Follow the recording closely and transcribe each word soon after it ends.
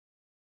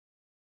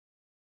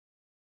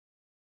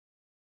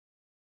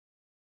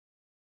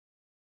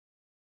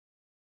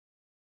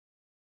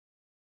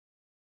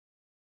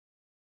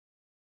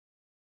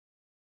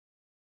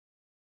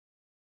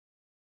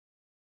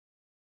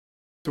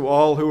To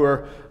all who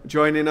are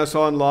joining us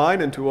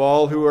online and to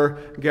all who are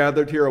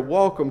gathered here,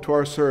 welcome to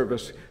our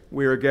service.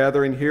 We are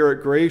gathering here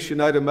at Grace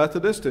United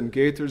Methodist in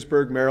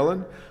Gaithersburg,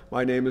 Maryland.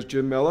 My name is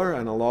Jim Miller,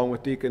 and along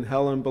with Deacon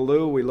Helen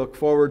Ballou, we look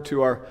forward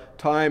to our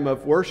time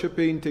of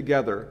worshiping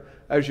together,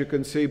 as you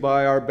can see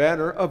by our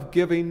banner of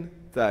giving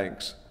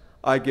thanks.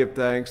 I give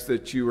thanks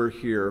that you are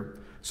here.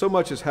 So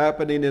much is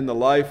happening in the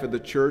life of the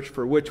church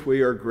for which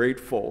we are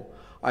grateful.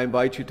 I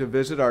invite you to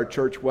visit our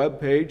church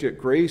webpage at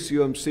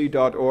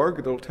graceumc.org.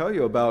 It'll tell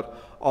you about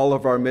all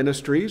of our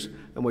ministries,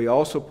 and we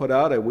also put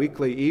out a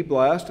weekly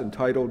e-blast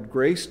entitled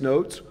Grace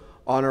Notes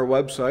on our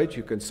website.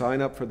 You can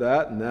sign up for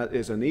that, and that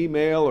is an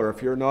email, or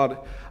if you're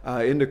not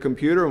into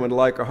computer and would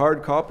like a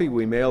hard copy,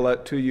 we mail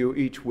that to you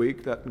each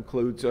week. That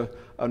includes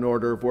an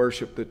order of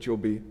worship that you'll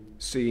be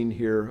seeing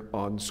here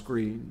on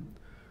screen.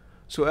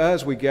 So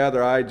as we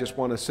gather, I just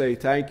want to say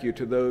thank you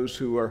to those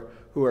who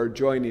are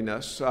joining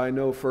us. I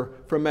know for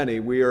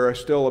many, we are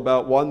still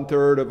about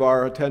 1/3 of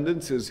our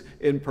attendance is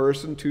in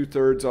person,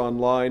 2/3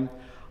 online.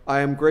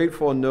 I am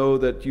grateful and know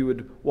that you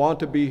would want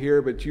to be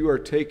here, but you are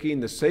taking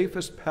the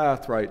safest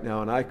path right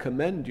now, and I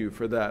commend you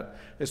for that.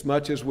 As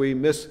much as we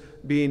miss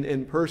being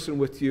in person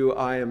with you,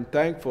 I am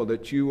thankful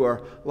that you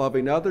are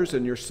loving others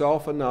and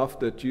yourself enough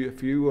that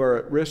if you are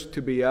at risk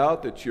to be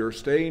out, that you're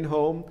staying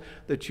home,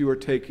 that you are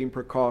taking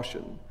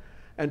precaution.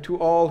 And to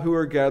all who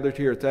are gathered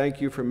here, thank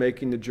you for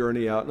making the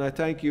journey out. And I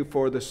thank you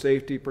for the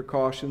safety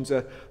precautions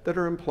that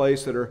are in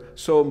place that are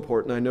so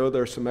important. I know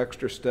there are some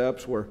extra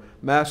steps. We're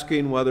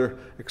masking,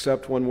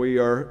 except when we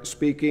are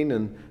speaking.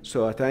 And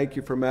so I thank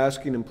you for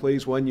masking. And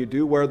please, when you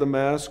do wear the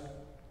mask,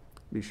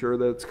 be sure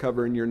that it's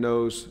covering your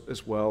nose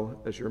as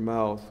well as your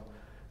mouth.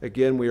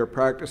 Again, we are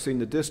practicing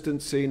the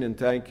distancing, and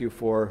thank you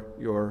for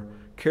your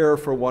care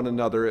for one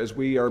another as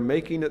we are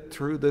making it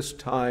through this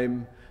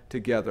time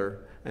together,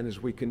 and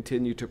as we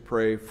continue to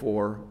pray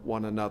for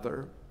one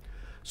another.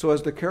 So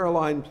as the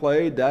Caroline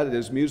played, that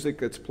is music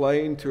that's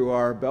playing through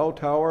our bell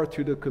tower,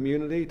 through the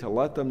community, to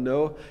let them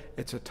know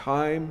it's a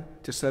time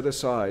to set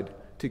aside,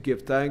 to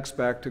give thanks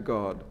back to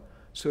God.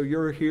 So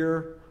you're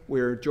here,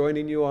 we're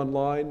joining you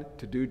online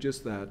to do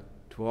just that,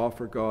 to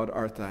offer God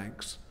our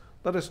thanks.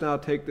 Let us now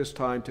take this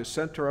time to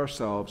center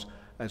ourselves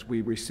as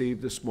we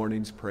receive this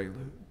morning's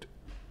prelude.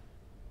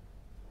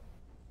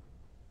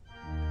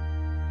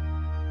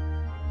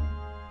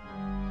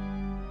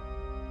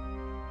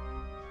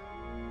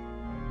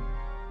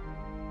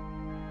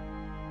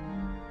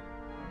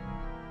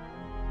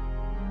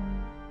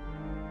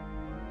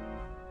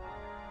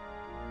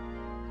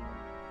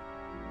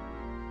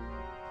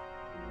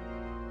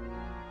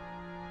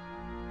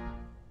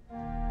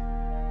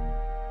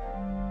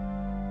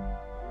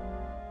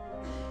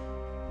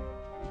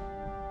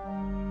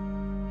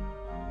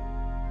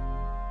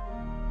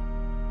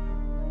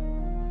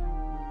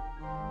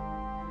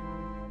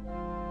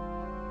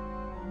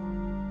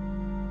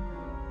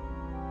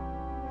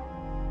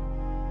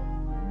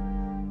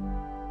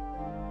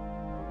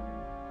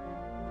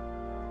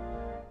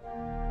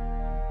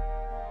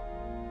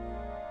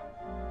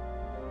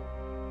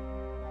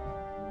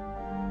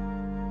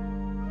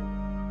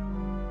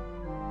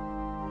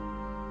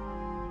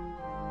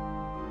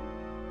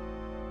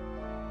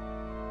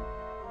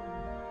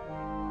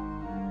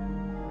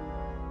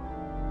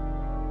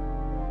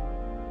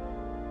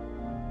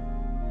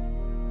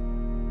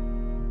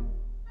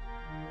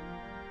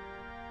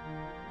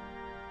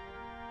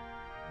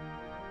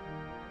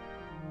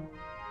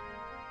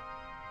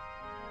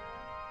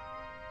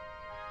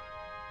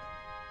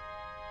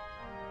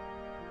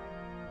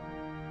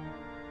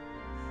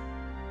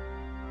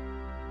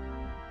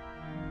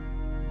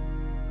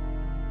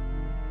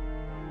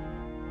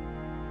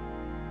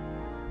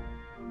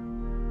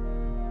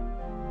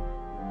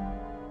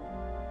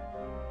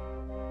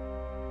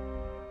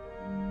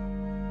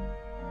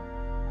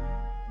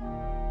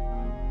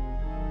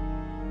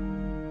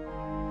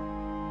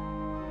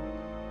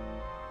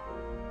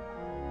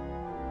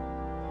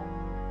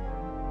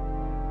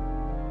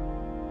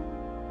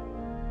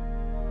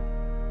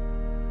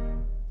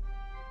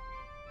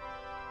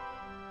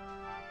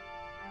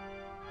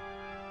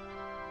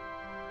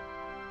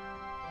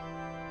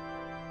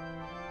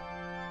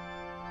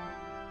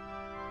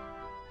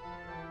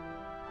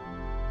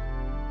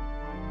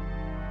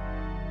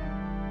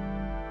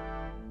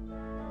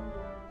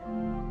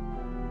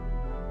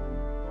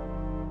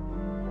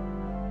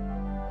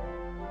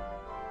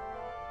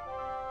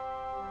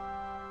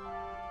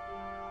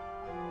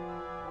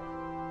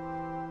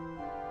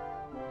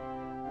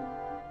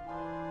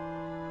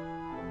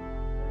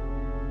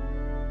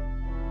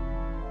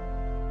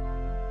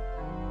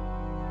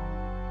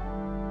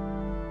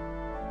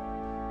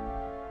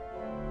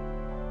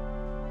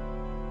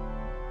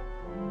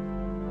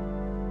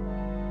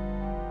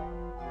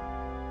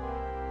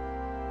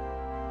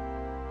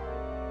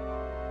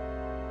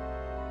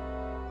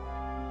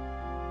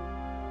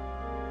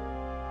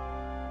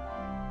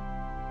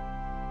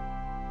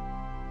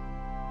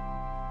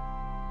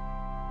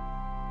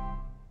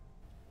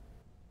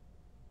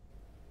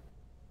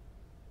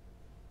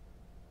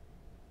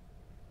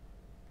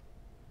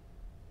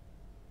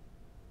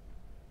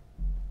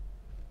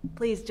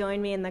 Please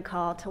join me in the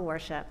call to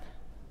worship.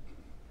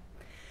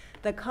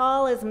 The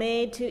call is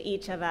made to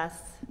each of us.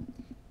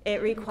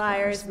 It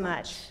requires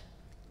much.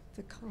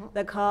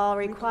 The call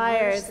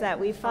requires that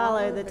we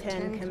follow the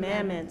 10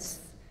 Commandments.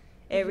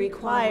 It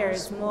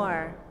requires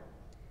more.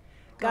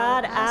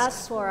 God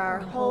asks for our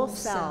whole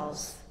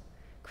selves.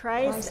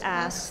 Christ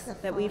asks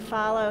that we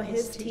follow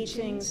his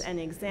teachings and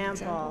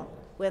example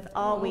with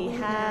all we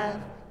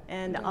have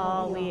and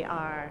all we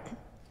are.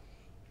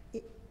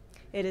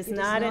 It is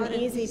not an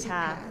easy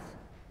path.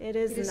 It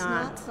is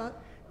not.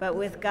 But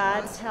with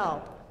God's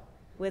help,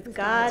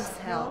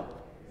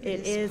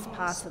 it is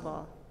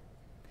possible.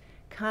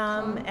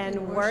 Come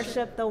and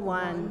worship the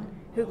one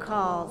who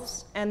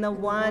calls and the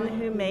one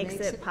who makes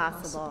it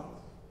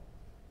possible.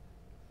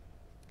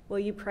 Will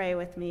you pray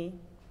with me?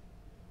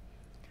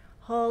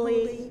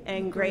 Holy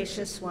and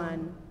gracious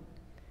one,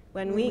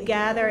 when we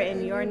gather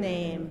in your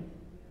name,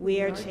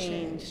 we are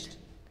changed.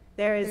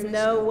 There is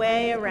no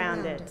way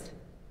around it.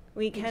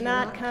 We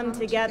cannot come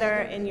together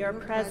in your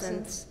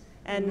presence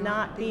and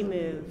not be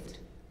moved.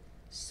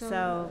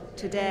 So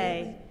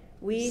today,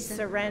 we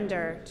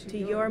surrender to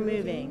your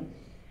moving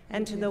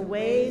and to the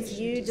ways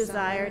you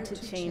desire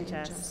to change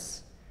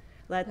us.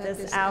 Let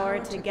this hour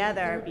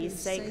together be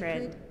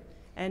sacred,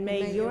 and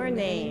may your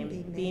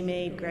name be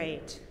made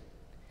great.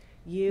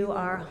 You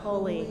are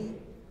holy,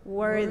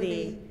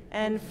 worthy,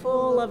 and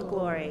full of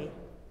glory.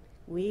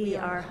 We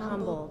are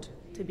humbled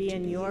to be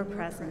in your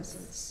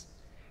presence.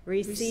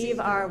 Receive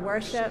our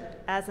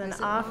worship as an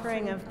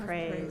offering of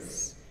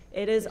praise.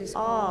 It is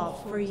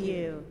all for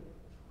you.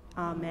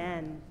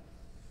 Amen.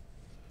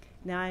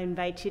 Now I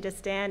invite you to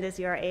stand as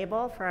you are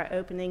able for our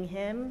opening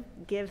hymn,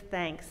 Give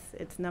Thanks.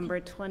 It's number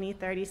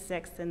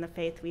 2036 in the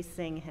Faith We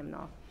Sing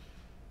hymnal.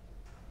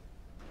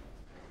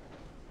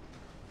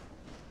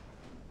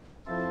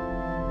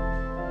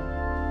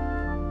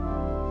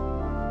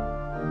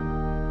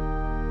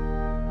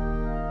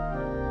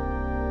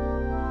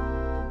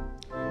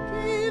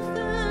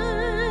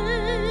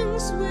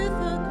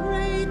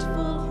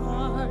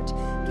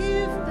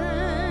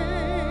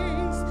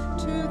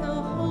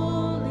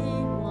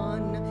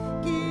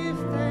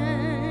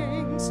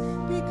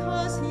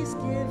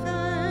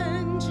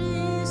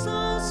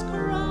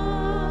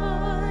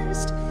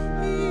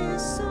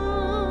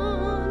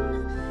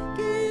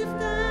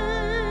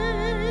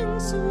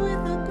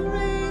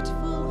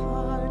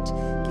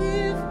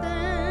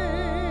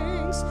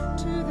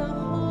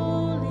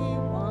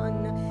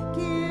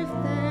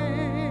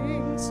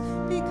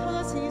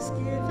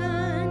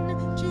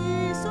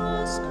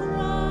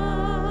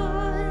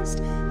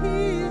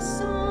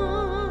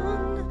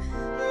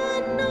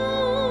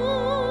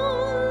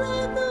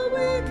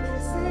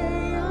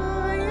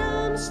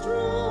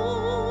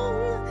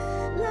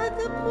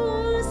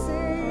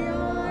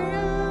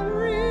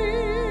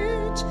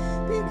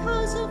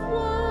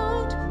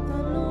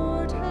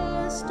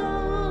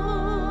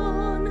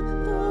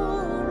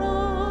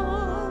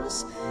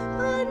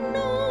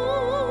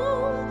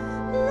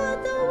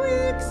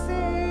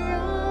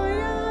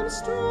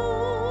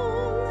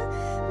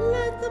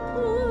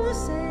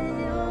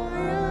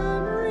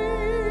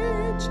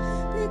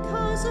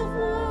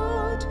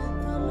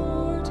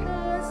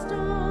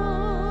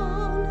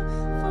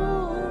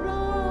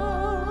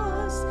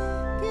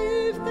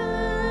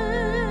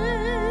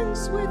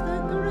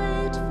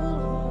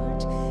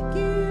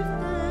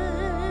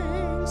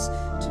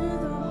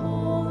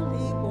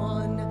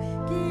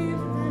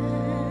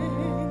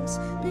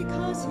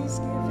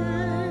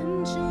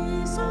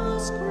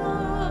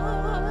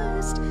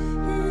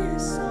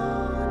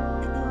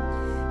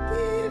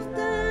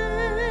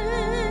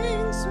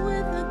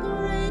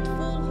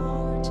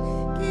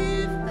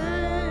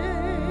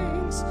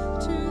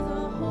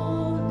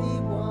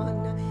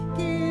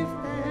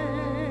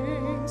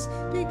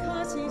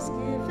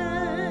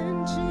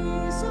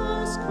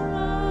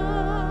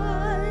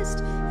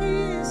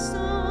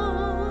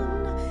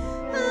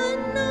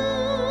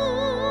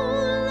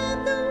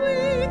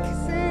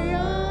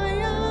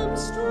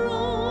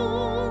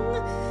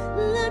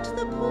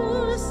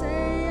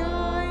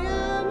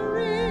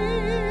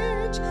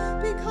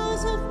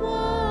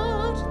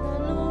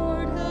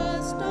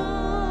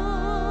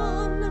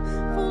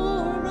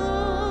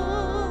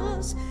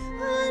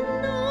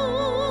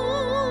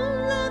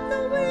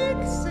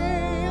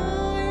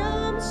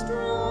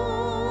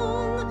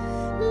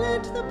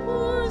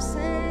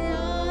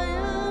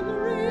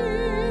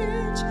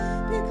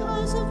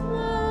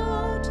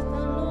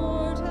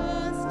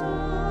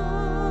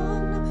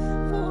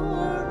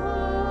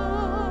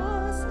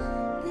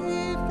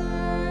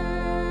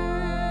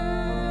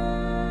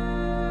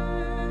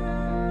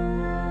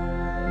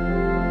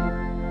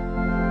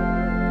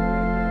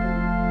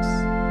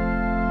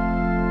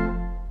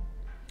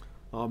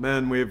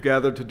 Amen. We have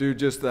gathered to do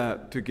just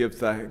that, to give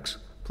thanks.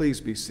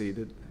 Please be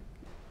seated.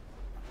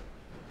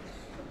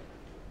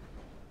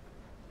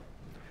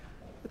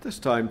 At this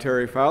time,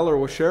 Terry Fowler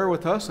will share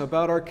with us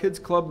about our Kids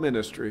Club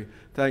ministry.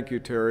 Thank you,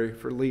 Terry,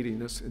 for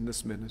leading us in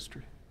this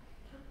ministry.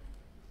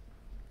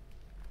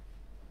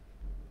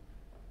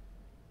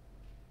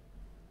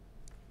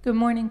 Good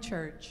morning,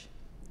 church.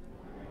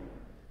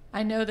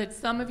 I know that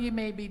some of you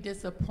may be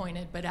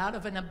disappointed, but out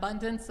of an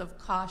abundance of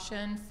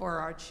caution for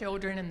our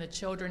children and the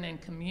children in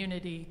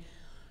community,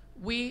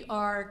 we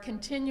are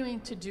continuing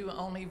to do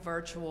only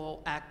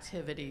virtual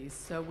activities.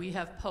 So we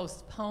have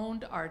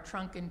postponed our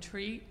trunk and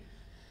treat,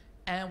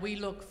 and we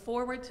look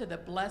forward to the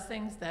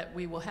blessings that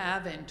we will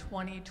have in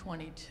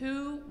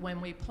 2022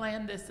 when we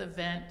plan this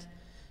event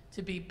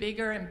to be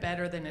bigger and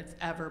better than it's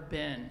ever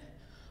been.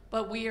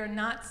 But we are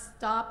not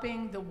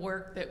stopping the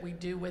work that we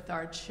do with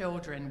our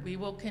children. We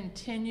will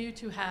continue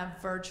to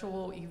have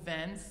virtual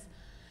events.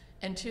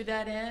 And to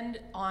that end,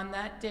 on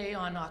that day,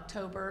 on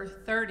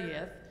October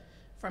 30th,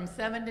 from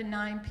 7 to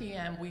 9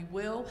 p.m., we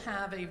will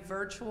have a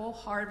virtual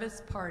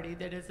harvest party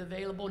that is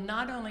available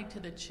not only to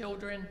the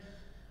children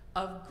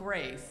of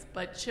Grace,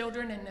 but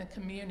children in the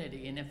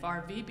community. And if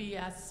our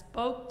VBS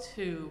spoke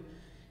to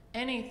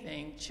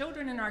anything,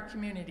 children in our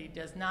community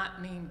does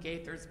not mean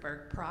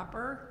Gaithersburg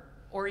proper,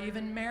 or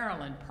even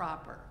Maryland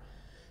proper.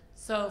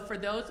 So for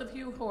those of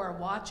you who are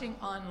watching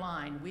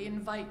online, we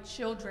invite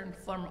children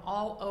from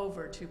all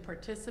over to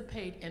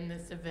participate in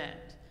this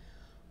event.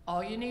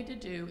 All you need to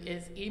do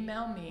is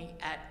email me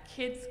at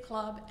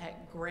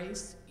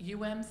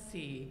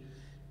kidsclub@graceumc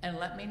and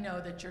let me know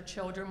that your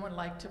children would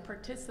like to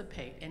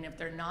participate. And if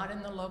they're not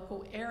in the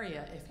local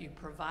area, if you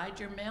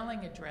provide your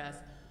mailing address,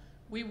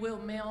 we will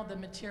mail the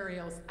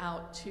materials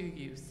out to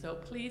you. So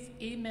please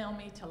email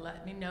me to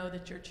let me know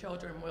that your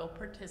children will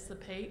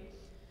participate.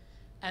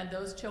 And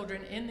those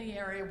children in the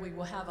area, we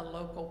will have a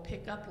local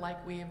pickup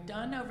like we have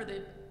done over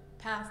the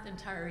past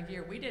entire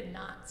year. We did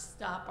not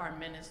stop our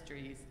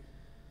ministries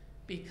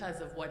because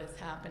of what has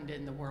happened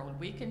in the world.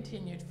 We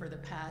continued for the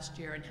past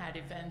year and had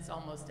events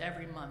almost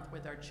every month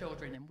with our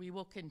children, and we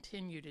will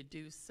continue to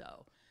do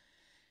so.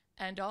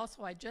 And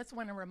also, I just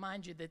want to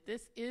remind you that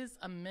this is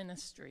a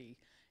ministry.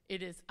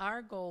 It is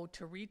our goal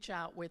to reach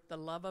out with the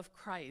love of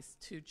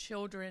Christ to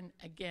children,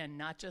 again,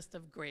 not just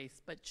of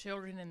Grace, but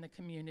children in the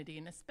community,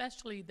 and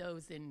especially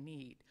those in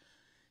need.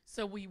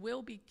 So we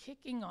will be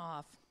kicking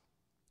off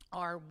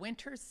our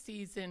winter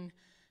season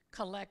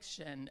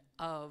collection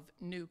of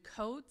new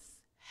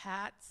coats,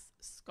 hats,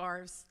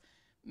 scarves,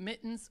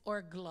 mittens,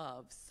 or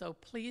gloves. So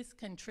please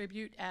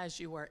contribute as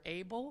you are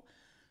able.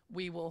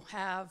 We will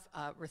have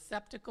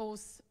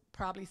receptacles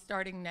probably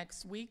starting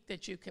next week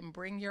that you can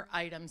bring your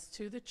items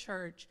to the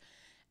church,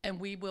 and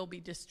we will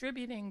be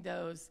distributing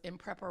those in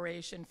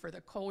preparation for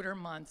the colder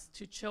months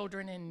to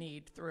children in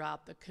need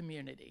throughout the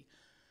community.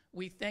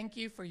 We thank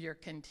you for your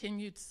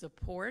continued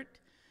support.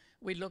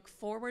 We look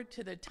forward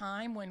to the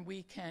time when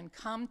we can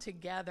come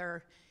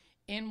together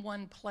in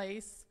one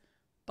place,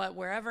 but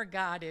wherever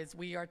God is,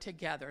 we are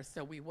together.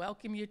 So we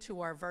welcome you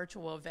to our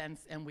virtual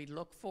events, and we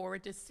look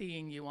forward to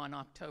seeing you on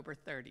October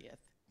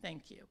 30th.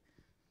 Thank you.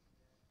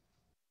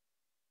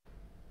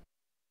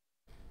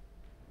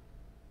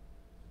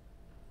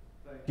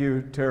 Thank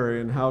you, Terry,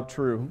 and how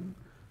true.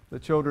 The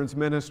children's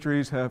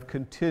ministries have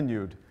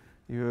continued.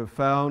 You have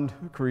found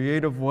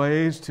creative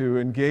ways to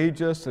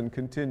engage us and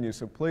continue.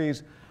 So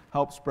please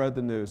help spread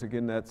the news.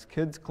 Again, that's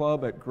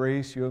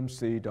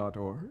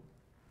kidsclub@graceumc.org.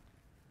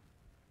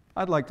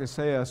 I'd like to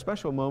say a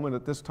special moment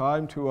at this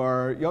time to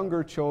our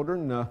younger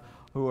children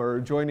who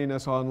are joining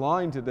us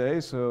online today.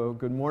 So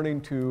good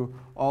morning to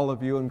all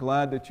of you, and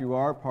glad that you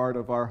are part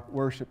of our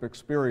worship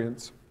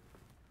experience.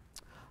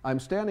 I'm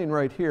standing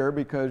right here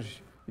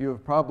because you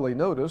have probably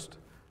noticed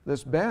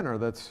this banner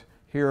that's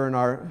here in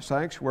our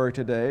sanctuary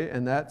today,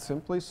 and that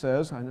simply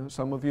says, I know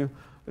some of you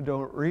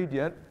don't read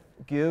yet,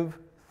 give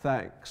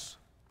thanks.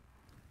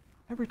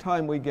 Every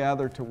time we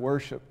gather to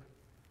worship,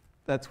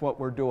 that's what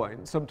we're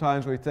doing.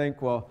 Sometimes we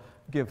think, well,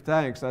 give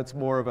thanks, that's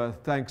more of a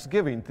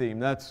Thanksgiving theme.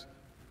 That's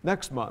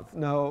next month.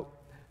 No,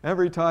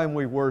 every time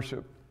we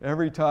worship,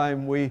 every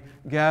time we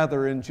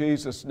gather in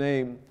Jesus'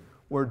 name,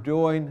 we're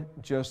doing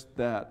just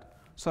that.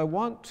 So I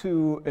want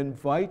to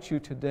invite you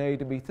today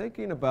to be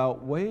thinking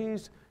about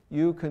ways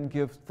you can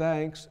give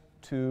thanks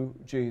to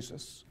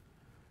Jesus.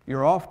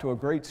 You're off to a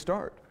great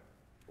start.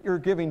 You're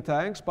giving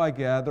thanks by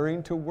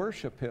gathering to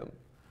worship Him.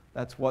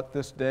 That's what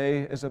this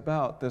day is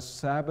about, this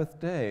Sabbath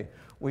day.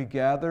 We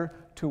gather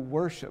to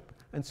worship.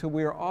 And so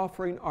we are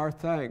offering our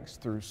thanks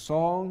through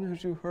song,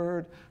 as you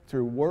heard,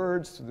 through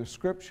words, through the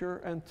Scripture,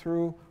 and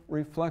through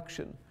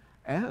reflection.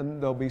 And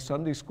there'll be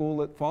Sunday school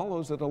that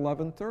follows at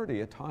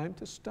 11:30, a time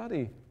to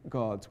study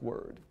God's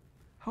Word.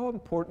 How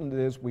important it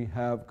is we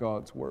have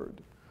God's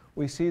Word.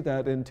 We see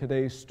that in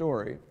today's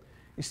story.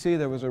 You see,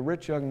 there was a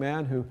rich young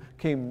man who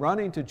came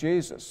running to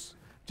Jesus,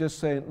 just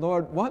saying,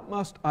 Lord, what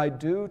must I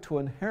do to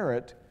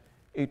inherit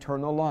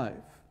eternal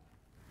life?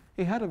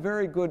 He had a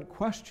very good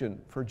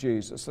question for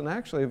Jesus, and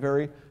actually a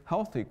very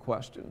healthy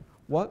question.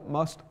 What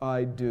must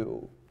I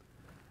do?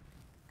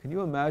 Can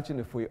you imagine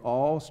if we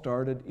all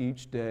started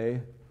each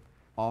day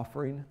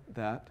offering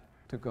that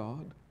to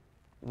God?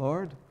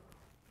 Lord,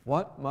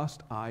 what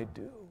must I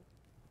do?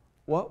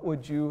 What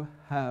would you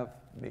have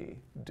me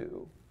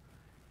do?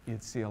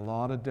 You'd see a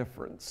lot of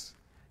difference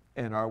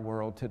in our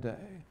world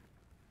today.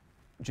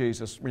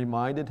 Jesus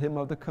reminded him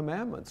of the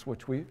commandments,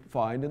 which we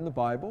find in the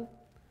Bible.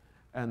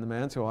 And the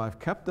man said, well, I've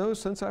kept those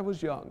since I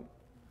was young.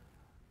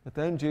 But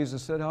then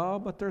Jesus said,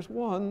 oh, but there's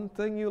one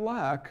thing you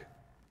lack.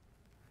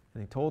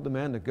 And he told the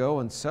man to go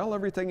and sell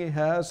everything he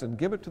has and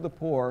give it to the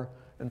poor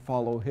and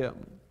follow him.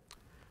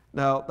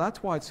 Now,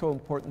 that's why it's so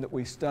important that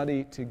we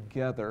study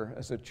together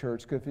as a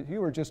church. Because if you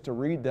were just to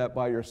read that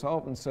by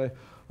yourself and say,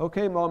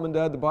 okay, Mom and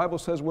Dad, the Bible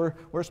says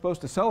we're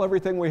supposed to sell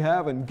everything we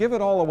have and give it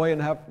all away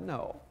and have,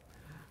 no.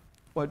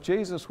 What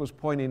Jesus was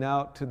pointing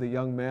out to the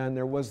young man,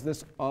 there was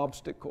this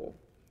obstacle.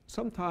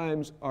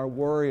 Sometimes our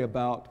worry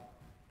about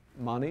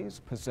monies,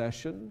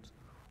 possessions,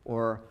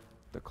 or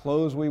the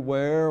clothes we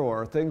wear,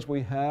 or things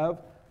we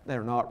have,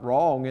 they're not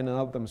wrong in and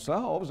of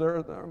themselves, they're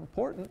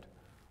important.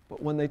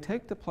 But when they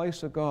take the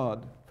place of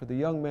God, for the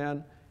young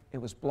man, it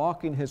was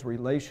blocking his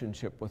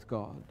relationship with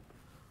God.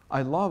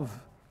 I love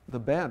the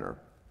banner.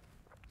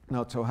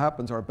 Now, it so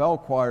happens our bell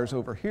choir's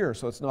over here,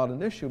 so it's not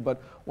an issue,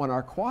 but when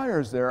our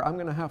choir's there, I'm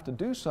going to have to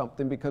do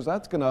something because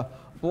that's going to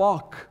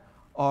block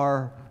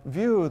our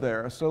view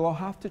there, so I'll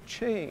have to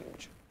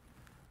change.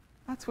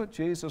 That's what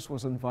Jesus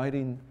was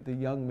inviting the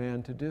young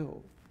man to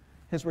do.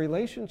 His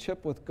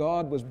relationship with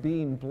God was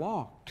being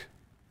blocked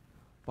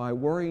by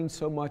worrying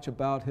so much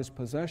about his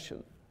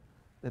possession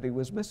that he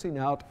was missing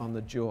out on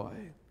the joy.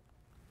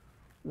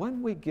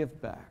 When we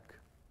give back,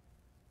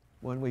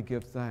 when we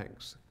give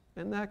thanks,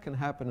 and that can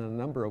happen in a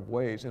number of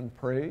ways, in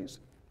praise,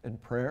 in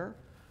prayer,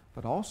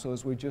 but also,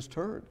 as we just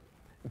heard,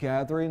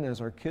 gathering as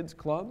our kids'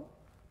 club,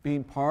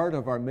 being part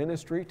of our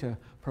ministry to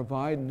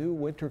provide new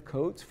winter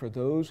coats for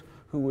those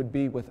who would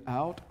be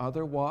without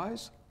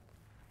otherwise.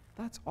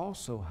 That's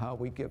also how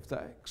we give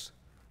thanks.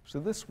 So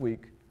this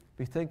week,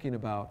 be thinking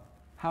about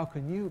how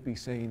can you be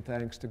saying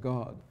thanks to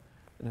God?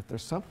 And if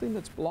there's something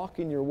that's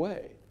blocking your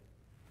way,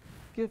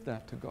 give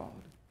that to God.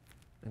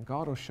 And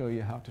God will show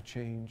you how to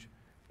change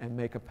and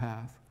make a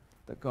path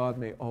that God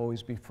may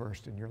always be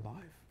first in your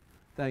life.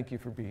 Thank you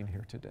for being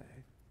here today.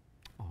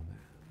 Amen.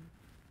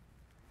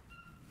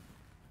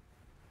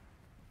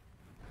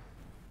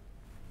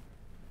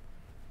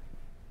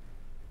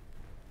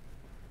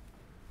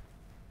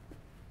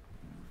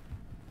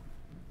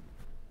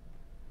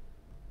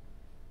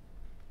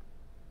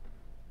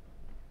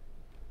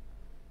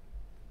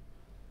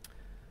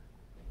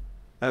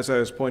 As I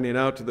was pointing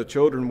out to the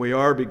children, we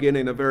are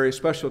beginning a very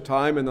special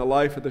time in the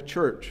life of the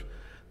church.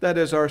 That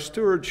is our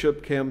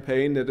stewardship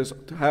campaign that is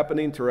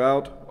happening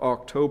throughout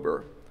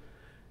October.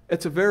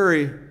 It's a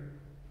very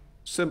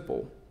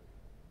simple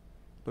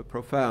but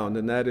profound,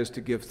 and that is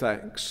to give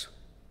thanks.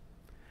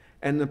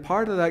 And the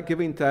part of that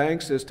giving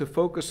thanks is to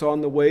focus on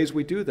the ways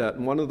we do that.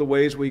 And one of the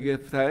ways we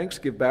give thanks,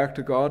 give back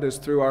to God, is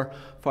through our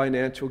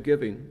financial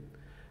giving.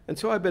 And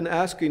so I've been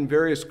asking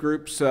various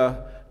groups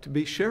to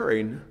be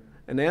sharing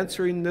and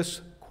answering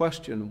this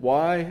question,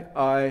 why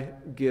I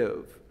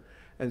give.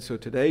 And so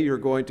today you're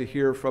going to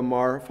hear from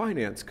our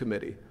finance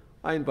committee.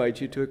 I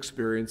invite you to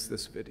experience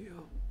this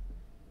video.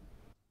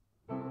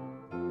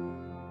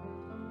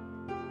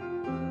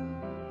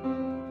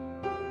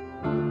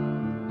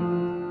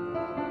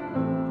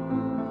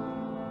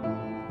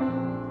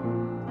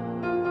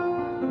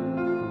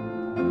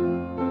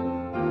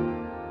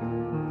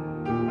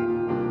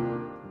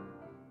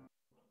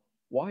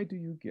 Why do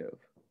you give?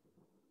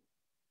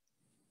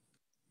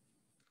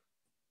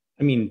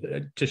 I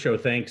mean, to show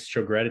thanks,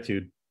 show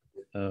gratitude,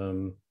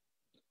 to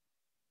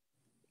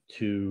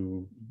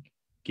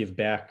give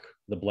back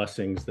the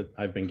blessings that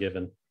I've been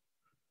given.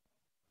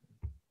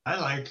 I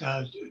like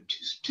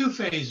two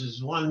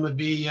phases. One would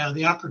be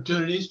the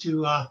opportunities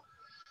to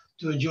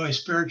enjoy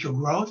spiritual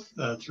growth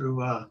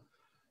through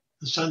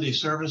the Sunday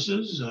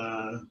services,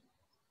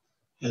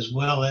 as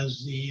well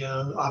as the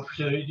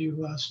opportunity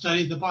to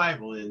study the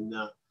Bible in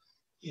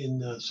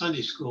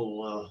Sunday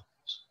school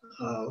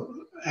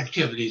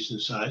activities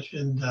and such.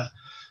 And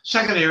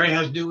second area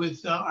has to do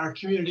with our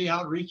community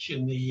outreach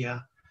and the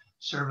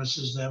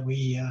services that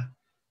we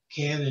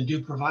can and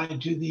do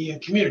provide to the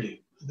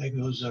community. I think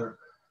those are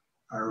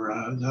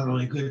not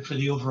only good for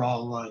the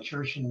overall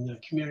church and the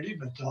community,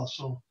 but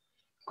also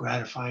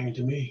gratifying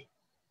to me.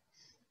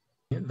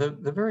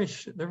 The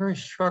very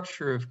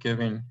structure of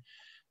giving.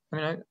 I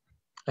mean,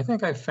 I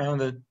think I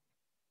found that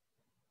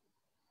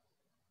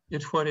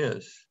it's what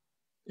is.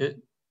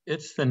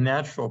 It's the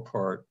natural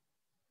part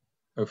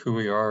of who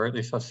we are. Or at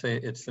least I'll say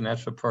it's the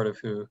natural part of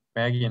who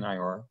Maggie and I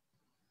are.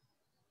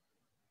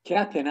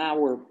 Kathy and I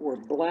were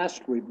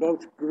blessed. We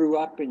both grew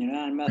up in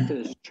United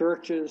Methodist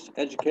churches,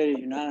 educated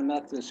at United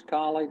Methodist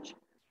College.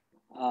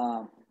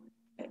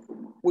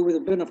 We were the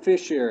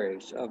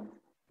beneficiaries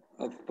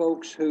of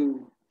folks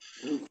who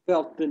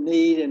felt the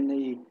need and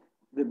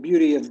the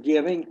beauty of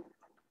giving.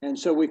 And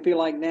so we feel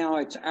like now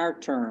it's our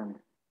turn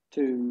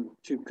to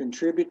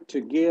contribute,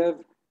 to give.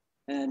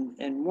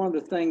 And one of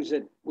the things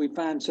that we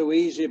find so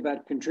easy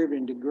about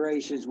contributing to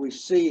Grace is we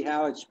see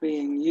how it's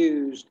being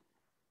used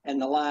and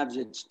the lives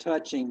it's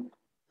touching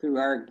through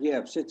our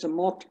gifts. It's a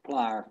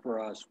multiplier for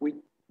us.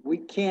 We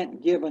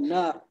can't give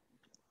enough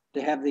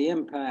to have the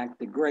impact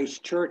that Grace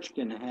Church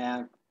can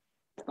have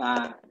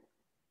by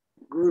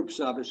groups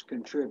of us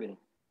contributing.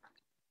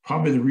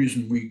 Probably the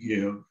reason we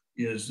give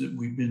is that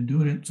we've been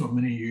doing it so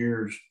many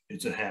years,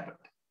 it's a habit.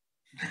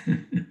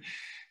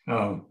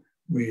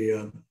 We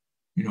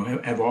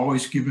have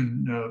always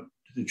given to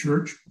the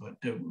church, but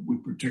we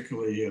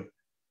particularly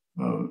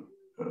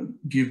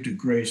give to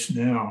Grace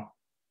now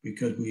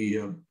because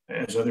we,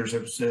 as others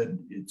have said,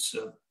 it's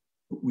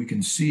we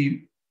can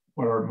see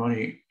what our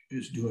money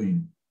is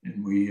doing,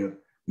 and we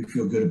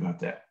feel good about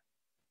that.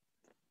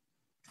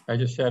 I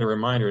just had a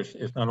reminder,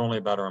 it's not only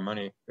about our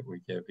money that we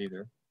give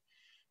either.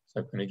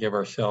 So when we give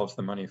ourselves,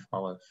 the money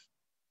follows.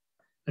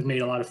 I've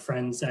made a lot of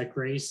friends at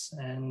Grace,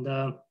 and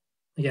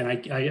again,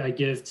 I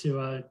give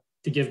to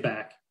give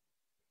back.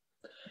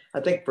 I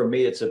think for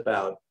me, it's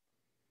about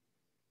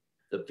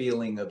the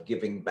feeling of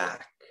giving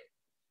back.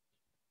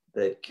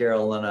 That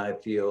Carol and I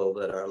feel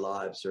that our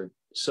lives are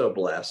so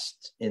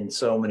blessed in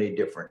so many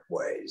different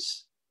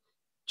ways.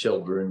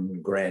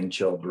 Children,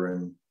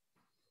 grandchildren,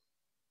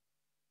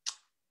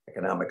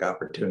 economic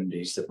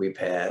opportunities that we've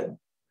had.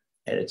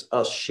 And it's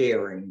us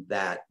sharing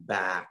that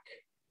back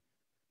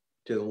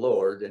to the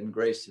Lord. And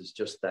Grace is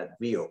just that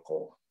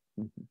vehicle.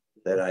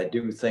 That I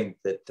do think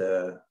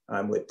that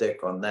I'm with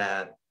Dick on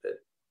that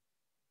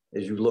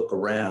as you look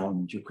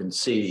around, you can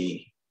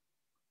see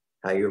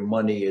how your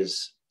money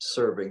is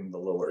serving the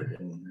Lord.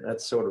 And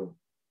that's sort of,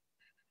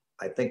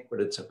 I think, what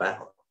it's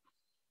about.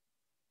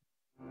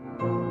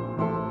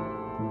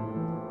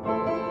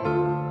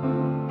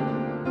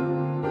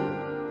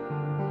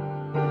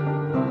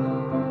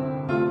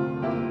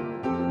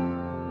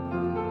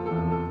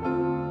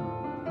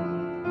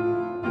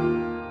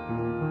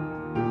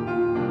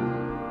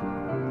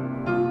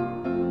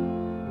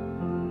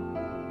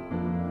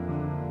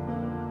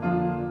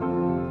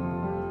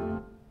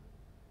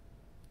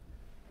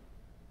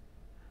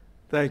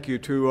 Thank you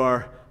to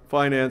our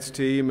finance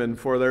team and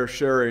for their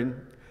sharing.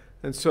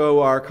 And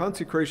so our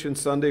Consecration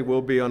Sunday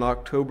will be on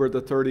October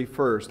the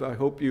 31st. I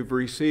hope you've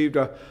received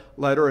a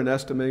letter, an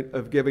estimate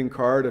of giving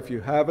card. If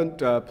you haven't,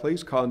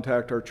 please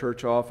contact our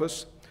church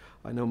office.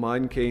 I know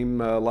mine came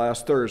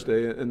last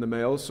Thursday in the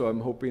mail, so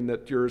I'm hoping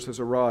that yours has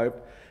arrived.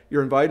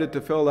 You're invited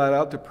to fill that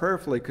out, to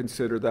prayerfully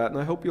consider that, and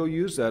I hope you'll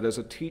use that as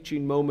a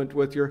teaching moment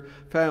with your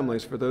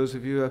families. For those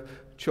of you who have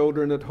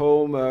children at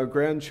home,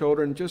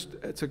 grandchildren,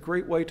 it's a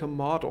great way to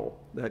model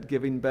that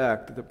giving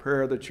back, the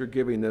prayer that you're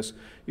giving this.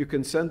 You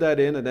can send that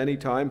in at any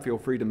time. Feel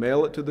free to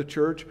mail it to the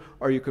church,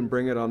 or you can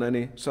bring it on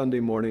any Sunday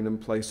morning and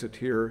place it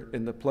here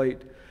in the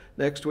plate.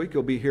 Next week,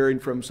 you'll be hearing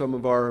from some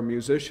of our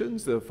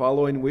musicians. The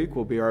following week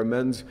will be our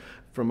men's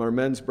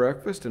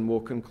breakfast, and we'll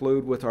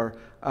conclude with our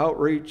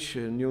outreach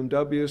in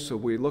UMW. So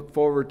we look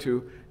forward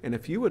to, and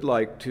if you would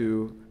like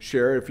to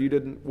share, if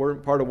you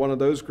weren't part of one of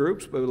those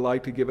groups, but would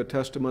like to give a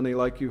testimony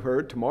like you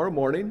heard, tomorrow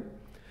morning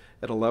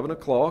at 11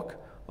 o'clock,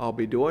 I'll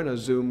be doing a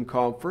Zoom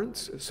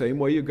conference, same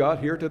way you got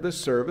here to this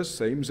service,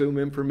 same Zoom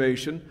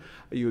information.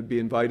 You would be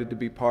invited to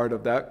be part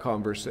of that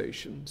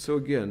conversation. So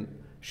again,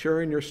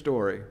 sharing your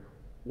story,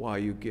 why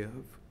you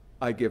give.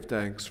 I give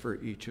thanks for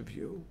each of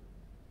you.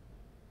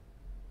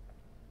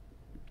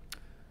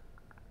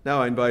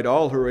 Now I invite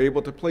all who are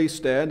able to please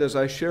stand as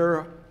I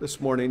share this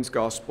morning's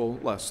gospel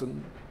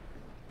lesson.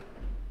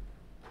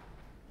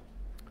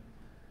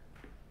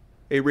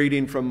 A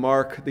reading from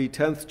Mark, the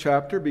 10th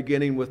chapter,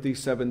 beginning with the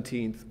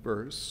 17th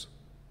verse.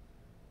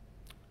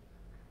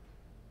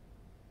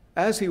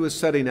 As he was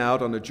setting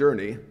out on a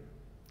journey,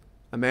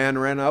 a man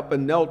ran up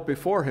and knelt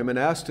before him and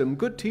asked him,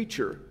 "Good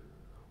teacher,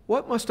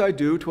 what must I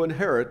do to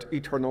inherit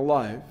eternal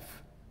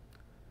life?"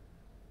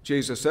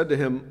 Jesus said to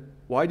him,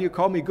 "Why do you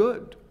call me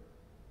good?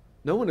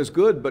 No one is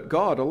good but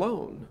God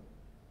alone.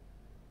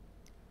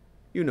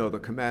 You know the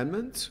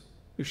commandments.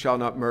 You shall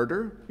not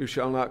murder. You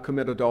shall not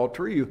commit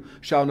adultery. You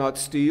shall not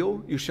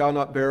steal. You shall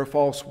not bear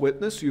false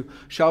witness. You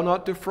shall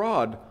not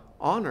defraud.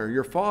 Honor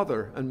your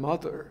father and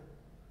mother."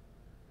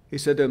 He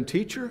said to him,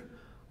 "Teacher,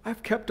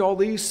 I've kept all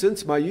these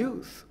since my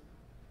youth."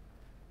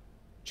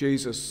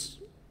 Jesus,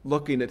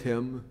 looking at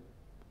him,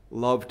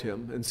 loved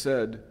him and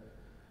said,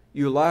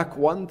 "You lack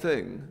one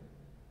thing.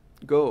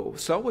 Go,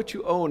 sell what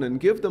you own and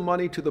give the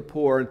money to the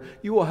poor, and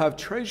you will have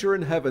treasure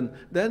in heaven.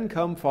 Then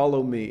come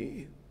follow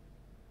me."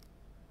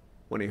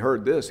 When he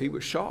heard this, he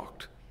was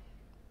shocked,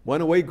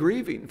 went away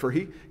grieving, for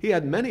he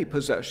had many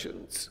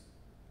possessions.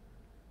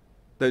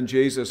 Then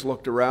Jesus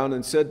looked around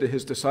and said to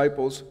his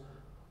disciples,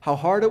 "How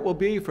hard it will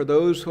be for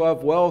those who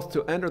have wealth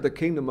to enter the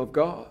kingdom of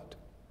God."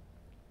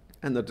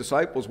 And the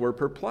disciples were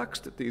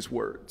perplexed at these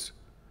words.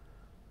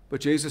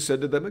 But Jesus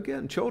said to them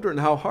again, "Children,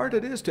 how hard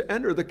it is to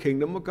enter the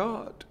kingdom of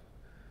God.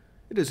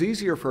 It is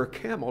easier for a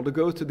camel to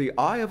go through the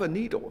eye of a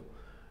needle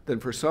than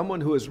for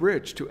someone who is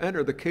rich to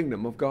enter the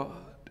kingdom of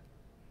God."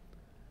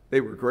 They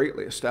were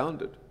greatly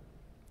astounded,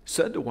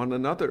 said to one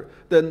another,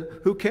 "Then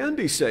who can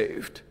be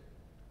saved?"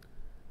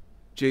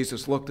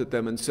 Jesus looked at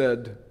them and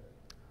said,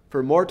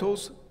 "For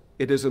mortals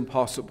it is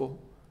impossible,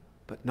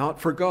 but not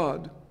for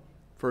God.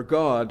 For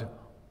God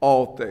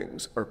all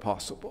things are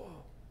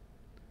possible."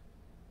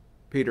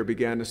 Peter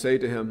began to say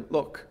to him,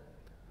 "Look,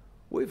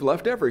 we've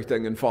left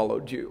everything and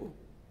followed you."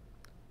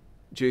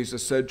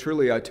 Jesus said,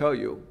 "Truly I tell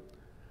you,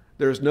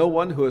 There is no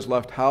one who has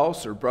left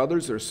house or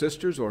brothers or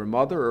sisters or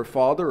mother or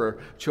father or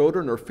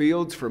children or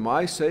fields for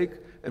my sake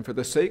and for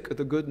the sake of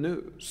the good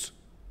news,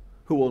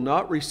 who will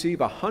not receive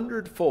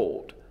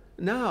 100-fold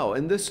now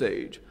in this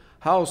age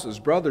houses,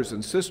 brothers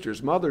and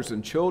sisters, mothers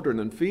and children,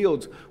 and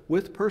fields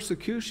with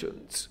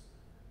persecutions,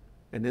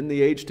 and in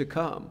the age to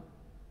come,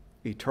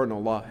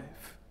 eternal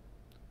life.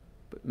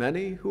 But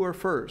many who are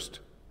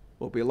first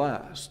will be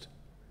last,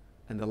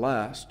 and the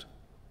last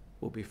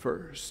will be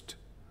first.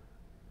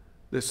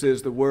 This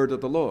is the word of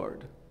the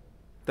Lord.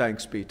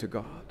 Thanks be to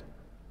God.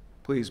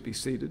 Please be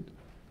seated.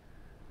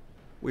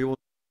 We will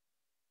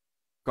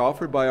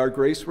offered by our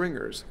grace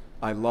ringers,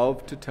 I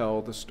love to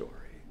tell the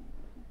story.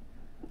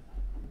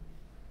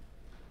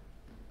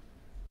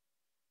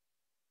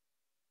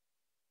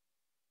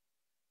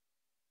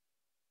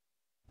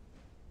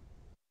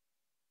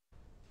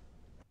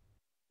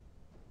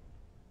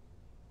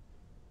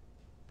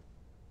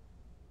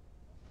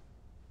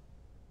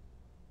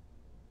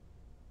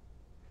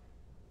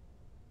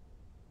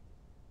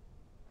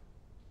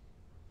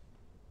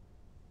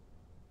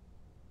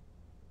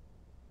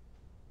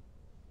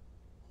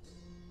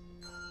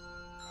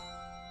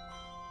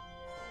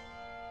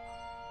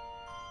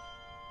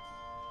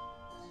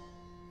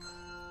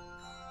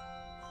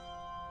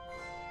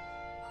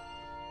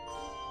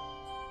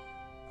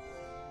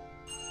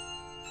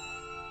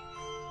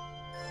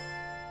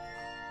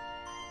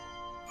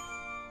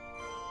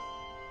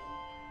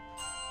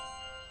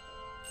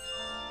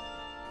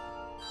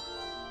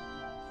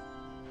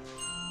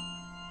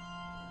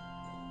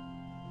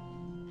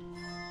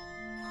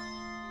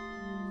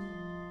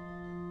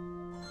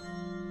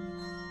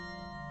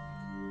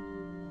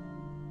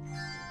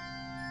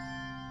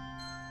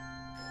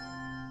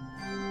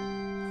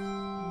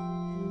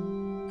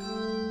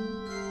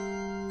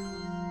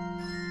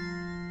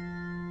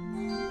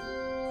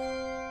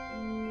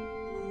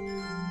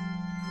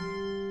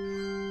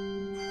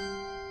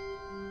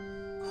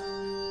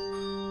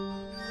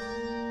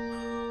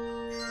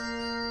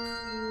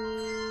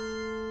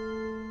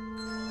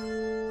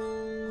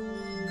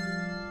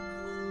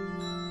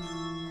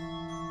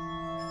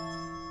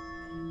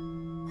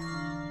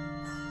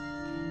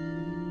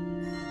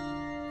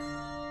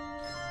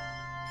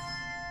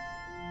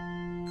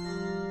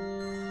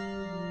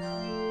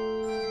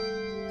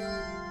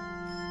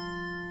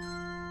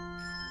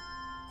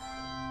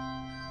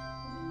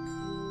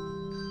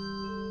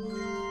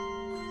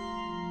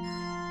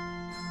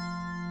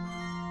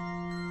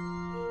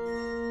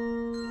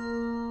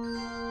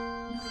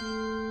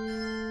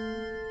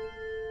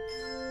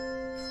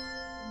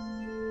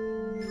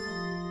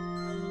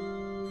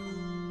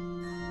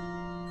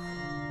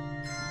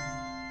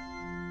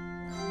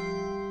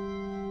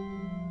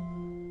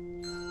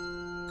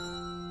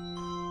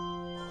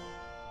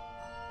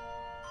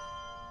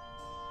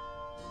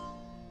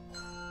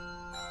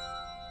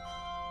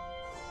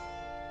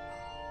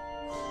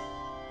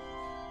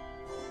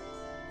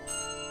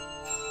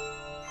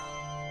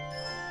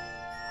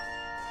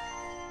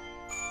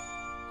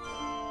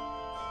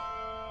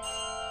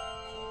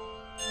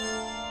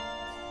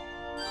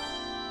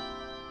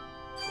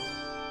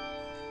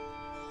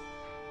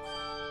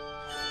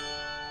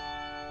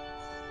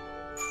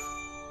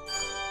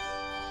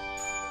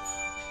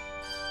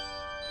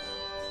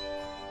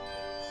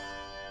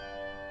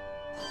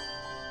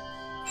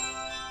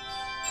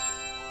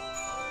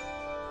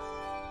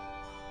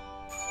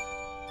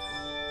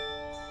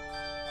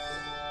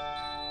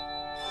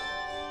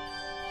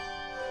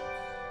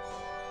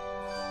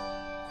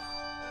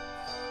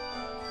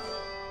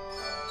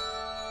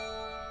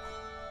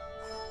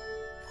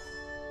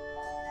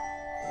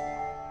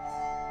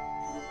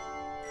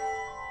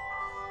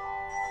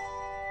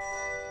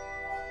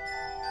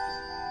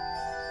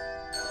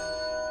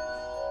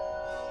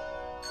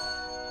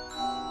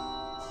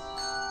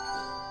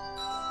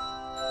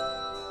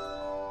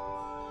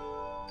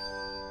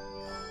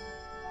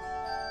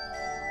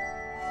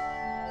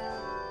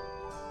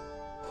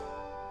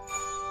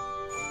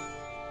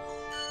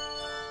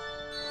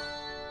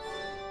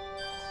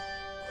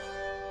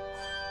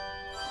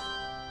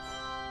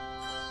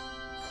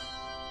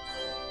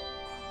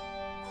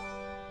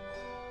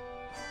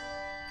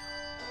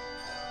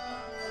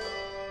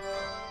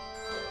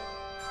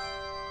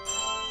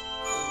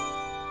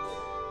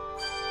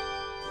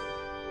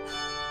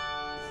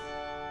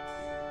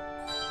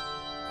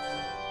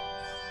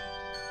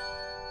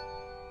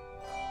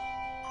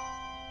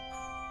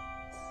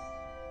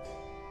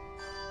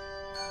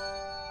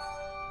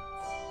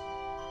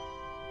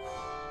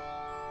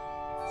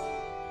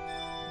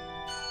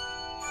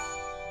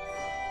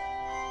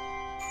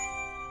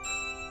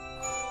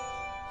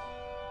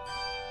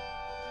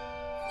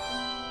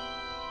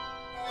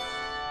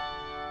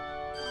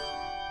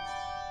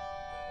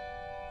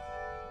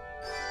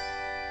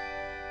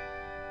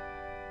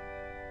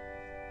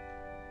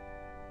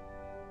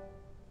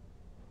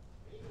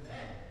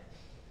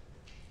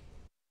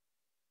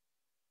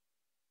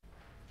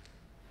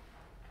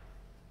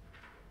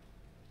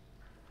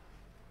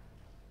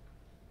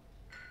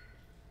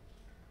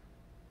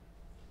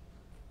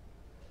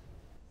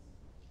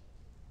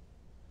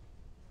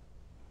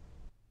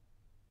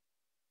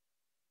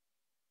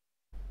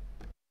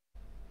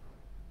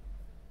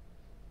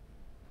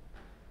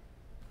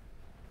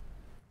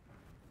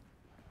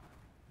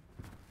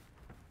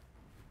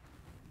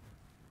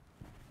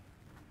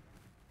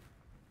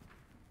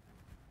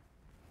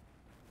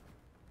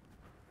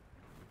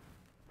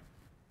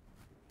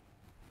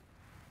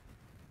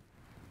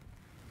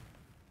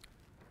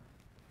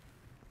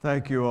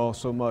 Thank you all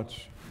so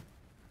much.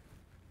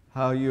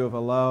 How you have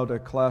allowed a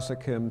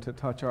classic hymn to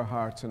touch our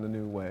hearts in a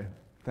new way.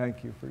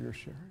 Thank you for your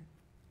sharing.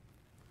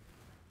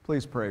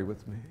 Please pray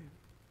with me.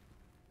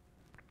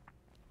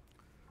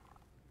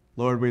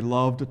 Lord, we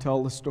love to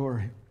tell the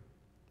story.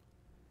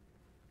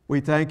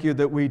 We thank you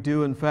that we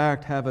do, in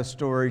fact, have a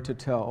story to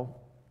tell.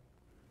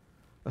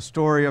 A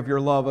story of your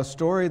love, a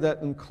story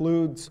that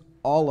includes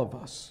all of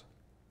us.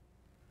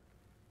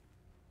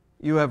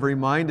 You have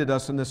reminded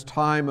us in this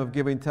time of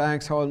giving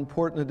thanks how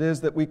important it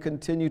is that we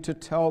continue to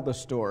tell the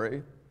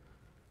story.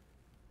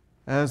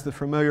 As the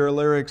familiar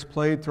lyrics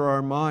played through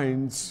our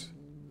minds,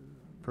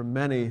 for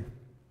many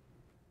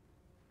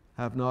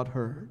have not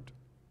heard.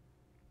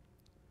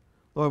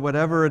 Lord,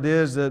 whatever it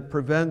is that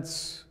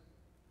prevents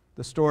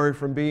the story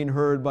from being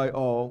heard by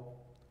all,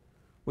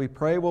 we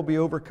pray will be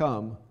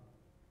overcome,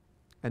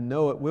 and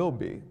know it will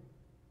be.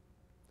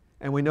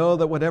 And we know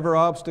that whatever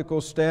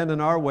obstacles stand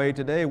in our way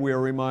today, we are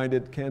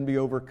reminded can be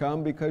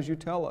overcome because you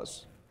tell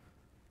us.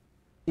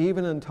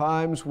 Even in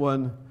times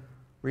when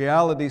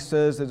reality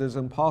says it is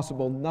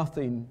impossible,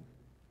 nothing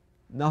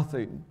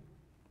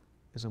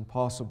is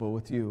impossible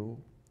with you.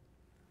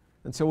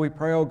 And so we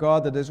pray, oh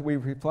God, that as we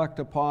reflect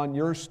upon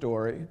your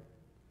story,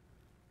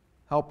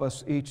 help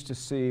us each to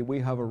see we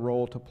have a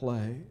role to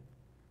play,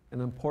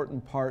 an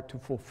important part to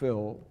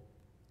fulfill.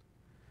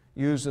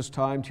 Use this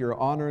time to your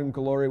honor and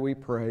glory, we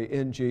pray,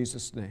 in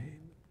Jesus' name.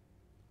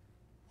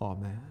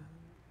 Amen.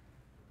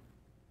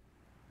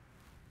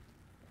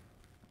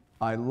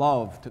 I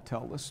love to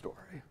tell the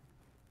story.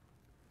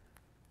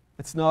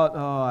 It's not,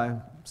 oh,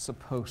 I'm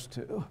supposed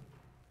to,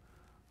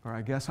 or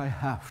I guess I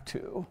have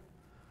to.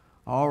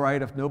 All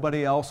right, if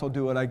nobody else will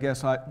do it, I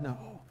guess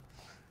no.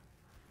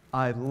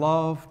 I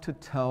love to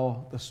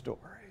tell the story.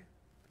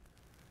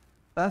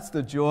 That's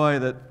the joy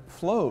that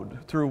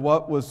flowed through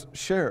what was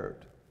shared.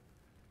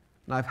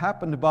 And I've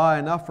happened to buy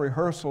enough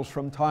rehearsals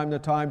from time to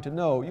time to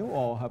know you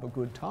all have a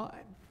good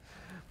time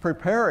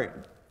preparing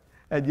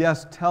and,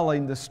 yes,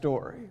 telling the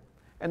story.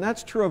 And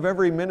that's true of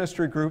every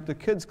ministry group, the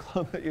kids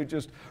club that you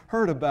just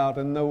heard about,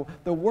 and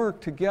the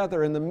work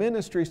together and the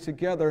ministries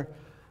together.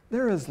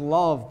 There is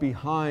love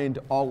behind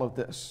all of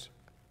this.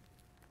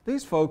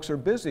 These folks are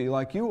busy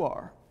like you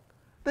are.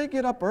 They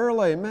get up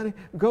early, many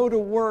go to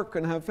work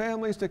and have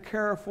families to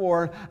care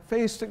for,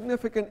 face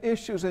significant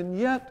issues, and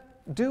yet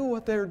do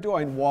what they're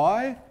doing.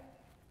 Why?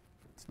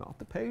 It's not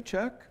the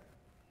paycheck.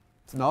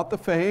 It's not the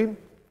fame.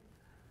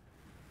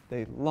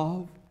 They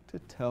love to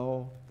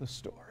tell the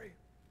story.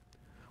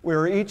 We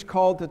are each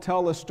called to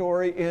tell the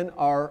story in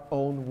our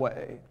own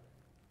way.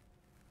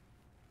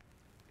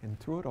 And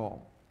through it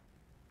all,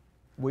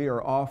 we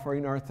are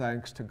offering our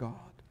thanks to God.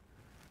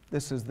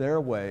 This is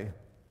their way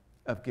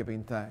of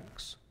giving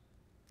thanks.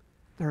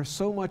 There is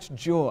so much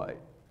joy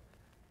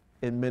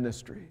in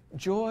ministry,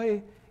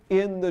 joy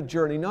in the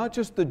journey, not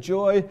just the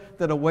joy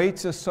that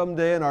awaits us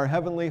someday in our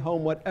heavenly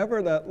home,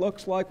 whatever that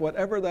looks like,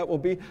 whatever that will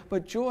be,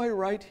 but joy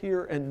right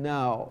here and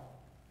now.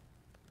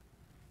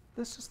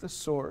 This is the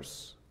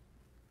source,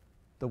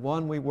 the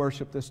one we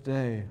worship this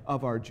day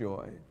of our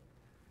joy,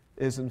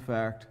 is in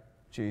fact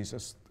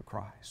Jesus the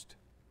Christ.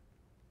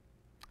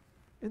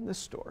 In this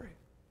story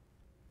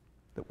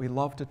that we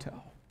love to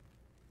tell,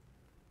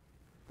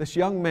 this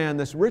young man,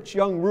 this rich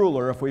young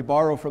ruler, if we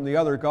borrow from the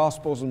other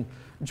Gospels and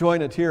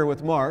join it here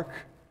with Mark,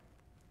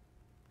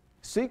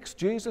 seeks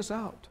Jesus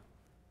out.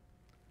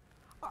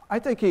 I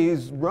think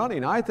he's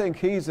running. I think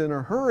he's in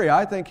a hurry.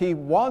 I think he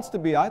wants to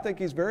be. I think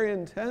he's very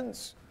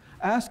intense,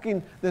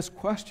 asking this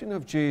question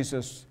of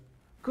Jesus,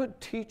 "Good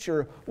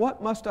teacher,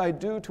 what must I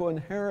do to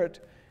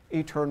inherit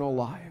eternal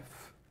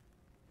life?"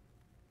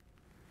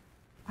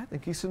 I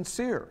think he's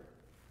sincere.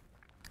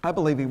 I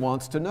believe he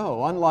wants to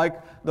know.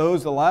 Unlike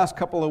those the last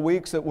couple of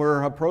weeks that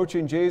were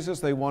approaching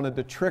Jesus, they wanted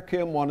to trick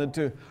him, wanted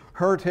to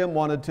hurt him,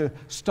 wanted to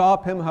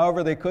stop him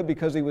however they could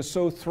because he was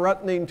so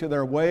threatening to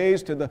their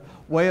ways, to the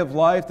way of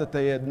life that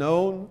they had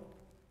known.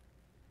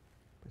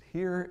 But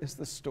here is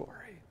the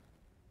story.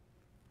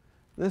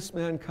 This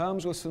man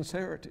comes with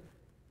sincerity.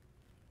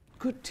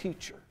 Good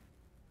teacher.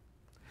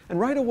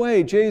 And right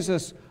away,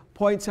 Jesus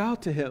points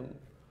out to him,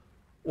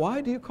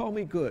 "Why do you call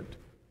me good?"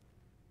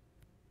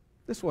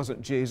 This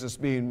wasn't Jesus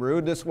being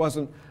rude. This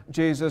wasn't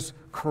Jesus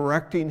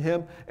correcting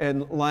him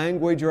in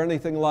language or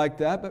anything like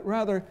that, but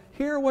rather,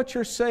 hear what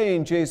you're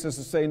saying, Jesus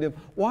is saying to him.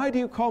 Why do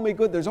you call me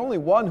good? There's only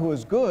one who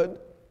is good.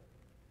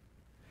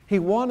 He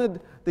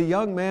wanted the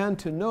young man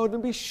to know, to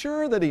be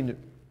sure that he knew.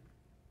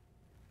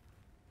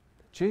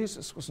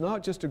 Jesus was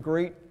not just a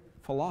great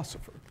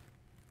philosopher,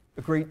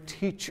 a great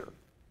teacher,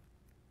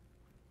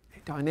 a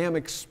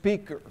dynamic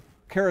speaker,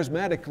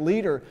 charismatic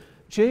leader.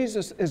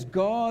 Jesus is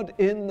God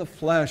in the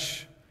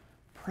flesh,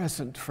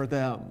 present for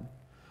them.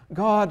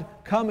 God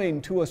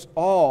coming to us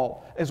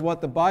all is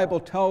what the Bible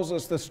tells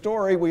us, the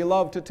story we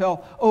love to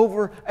tell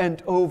over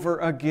and over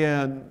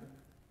again.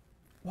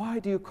 Why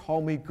do you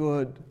call me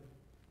good?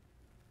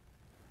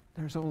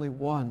 There's only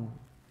one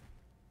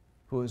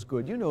who is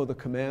good. You know the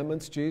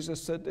commandments,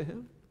 Jesus said to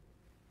him.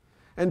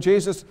 And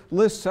Jesus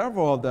lists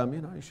several of them.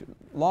 You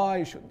shouldn't lie,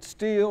 you shouldn't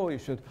steal, you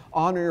should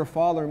honor your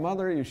father and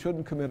mother, you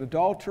shouldn't commit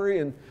adultery.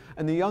 And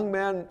the young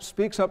man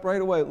speaks up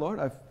right away, Lord,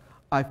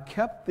 I've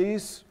kept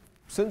these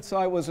since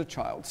I was a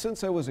child,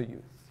 since I was a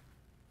youth.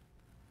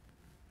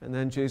 And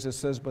then Jesus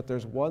says, but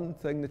there's one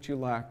thing that you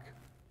lack.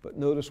 But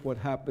notice what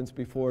happens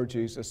before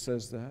Jesus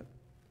says that.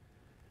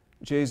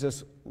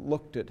 Jesus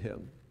looked at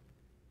him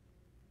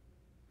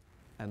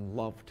and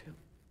loved him.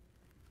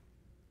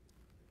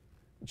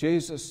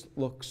 Jesus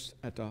looks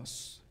at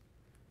us.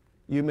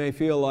 You may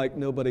feel like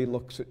nobody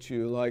looks at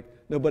you, like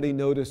nobody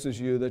notices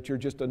you, that you're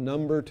just a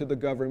number to the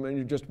government,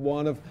 you're just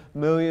one of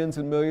millions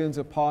and millions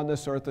upon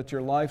this earth, that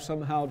your life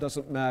somehow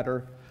doesn't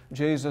matter.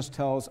 Jesus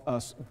tells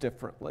us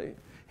differently.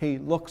 He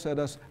looks at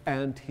us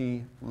and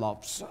He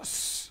loves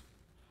us.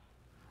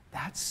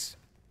 That's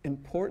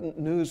important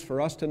news for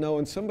us to know,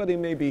 and somebody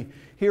may be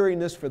hearing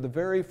this for the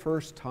very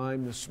first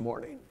time this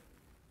morning,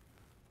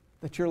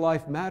 that your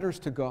life matters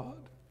to God,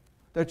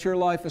 that your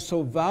life is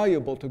so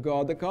valuable to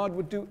God, that God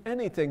would do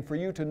anything for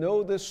you to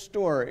know this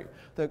story,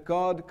 that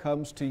God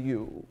comes to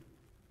you.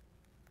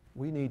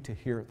 We need to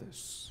hear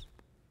this.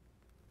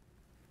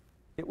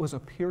 It was a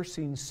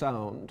piercing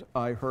sound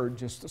I heard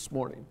just this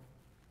morning.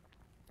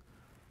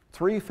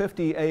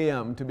 3:50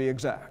 a.m. to be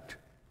exact.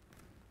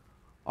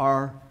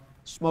 Our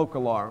smoke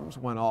alarms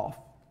went off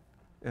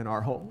in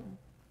our home.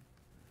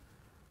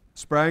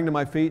 Sprang to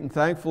my feet, and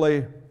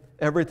thankfully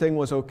everything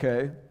was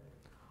okay.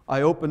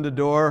 I opened the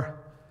door,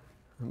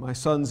 and my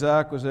son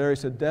Zach was there. He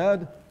said,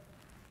 Dad,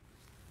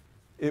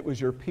 it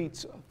was your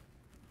pizza.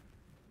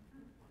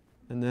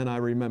 And then I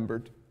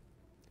remembered. It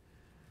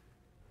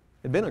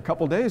had been a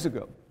couple days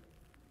ago.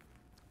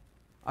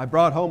 I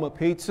brought home a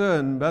pizza,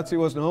 and Betsy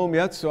wasn't home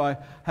yet, so I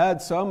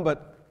had some,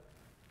 but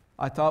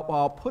I thought, well,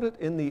 I'll put it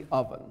in the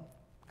oven,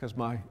 because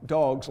my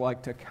dogs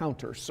like to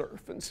counter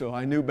surf, and so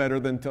I knew better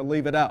than to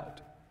leave it out.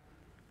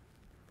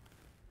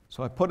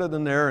 So I put it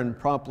in there and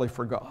promptly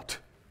forgot.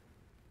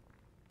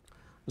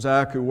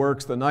 Zach, who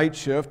works the night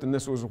shift, and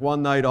this was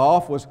one night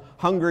off, was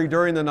hungry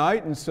during the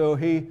night, and so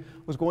he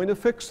was going to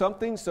fix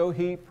something, so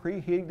he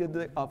preheated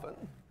the oven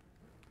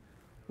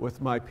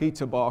with my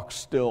pizza box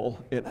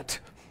still in it.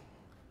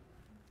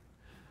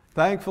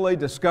 Thankfully,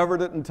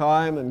 discovered it in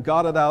time and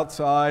got it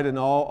outside, and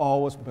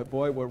all was, but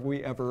boy, were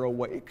we ever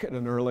awake at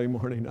an early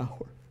morning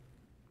hour.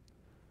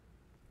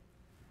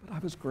 But I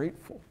was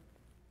grateful.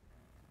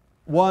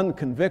 One,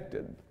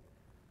 convicted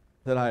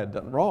that I had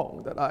done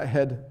wrong, that I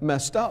had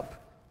messed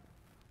up,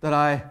 that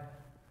I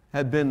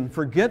had been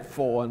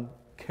forgetful and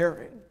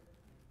caring.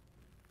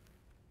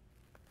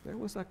 There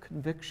was that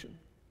conviction.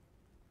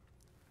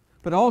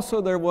 But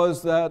also there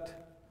was that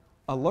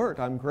alert.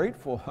 I'm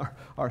grateful.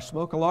 Our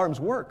smoke alarms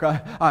work.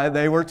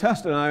 They were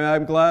tested, and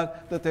I'm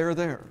glad that they're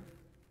there.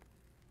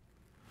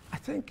 I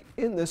think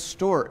in this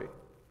story,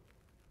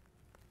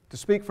 to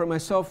speak for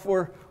myself,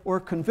 we're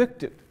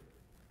convicted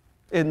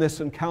in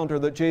this encounter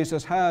that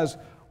Jesus has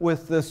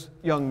with this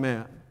young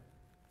man.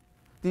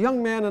 The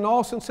young man, in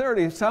all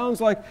sincerity, it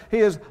sounds like he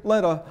has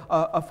led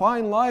a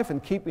fine life in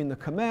keeping the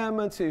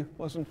commandments. He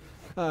wasn't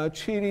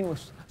cheating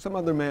with some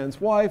other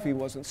man's wife. He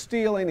wasn't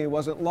stealing. He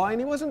wasn't lying.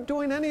 He wasn't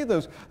doing any of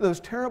those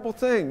terrible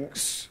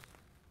things.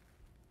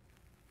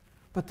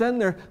 But then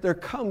there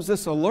comes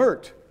this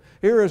alert.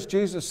 Here is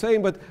Jesus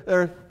saying, but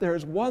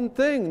there's one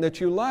thing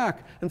that you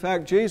lack. In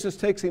fact, Jesus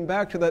takes him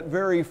back to that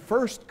very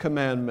first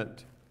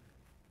commandment,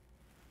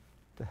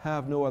 to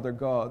have no other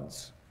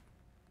gods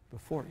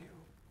before you.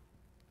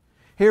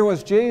 Here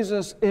was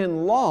Jesus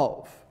in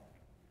love,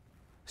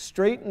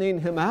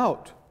 straightening him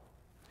out.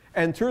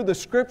 And through the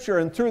Scripture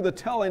and through the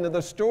telling of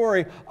the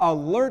story,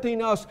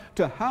 alerting us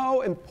to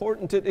how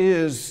important it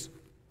is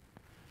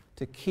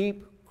to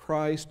keep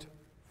Christ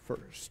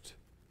first.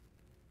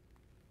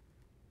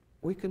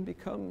 We can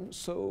become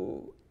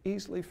so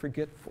easily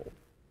forgetful.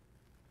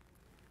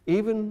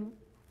 Even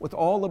with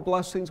all the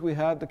blessings we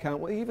have to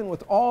count, even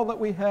with all that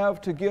we have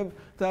to give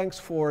thanks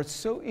for, it's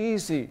so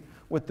easy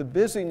with the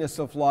busyness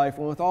of life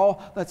and with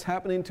all that's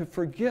happening to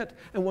forget.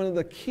 And one of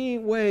the key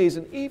ways,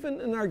 and even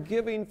in our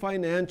giving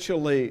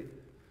financially,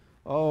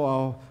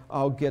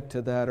 I'll get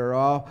to that,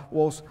 or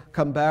we'll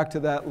come back to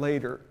that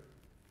later.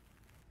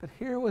 But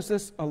here was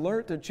this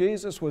alert that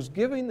Jesus was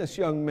giving this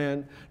young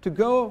man to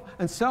go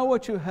and sell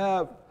what you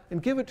have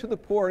and give it to the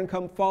poor and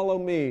come follow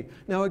me.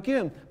 Now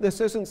again,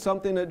 this isn't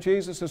something that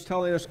Jesus is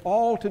telling us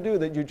all to do,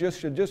 that you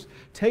should just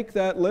take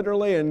that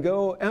literally and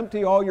go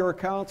empty all your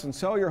accounts and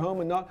sell your home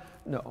and not.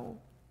 No.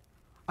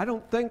 I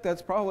don't think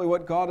that's probably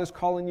what God is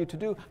calling you to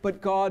do,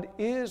 but God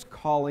is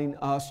calling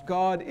us.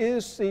 God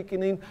is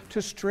seeking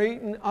to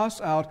straighten us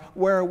out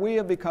where we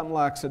have become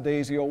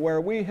lackadaisical,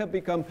 where we have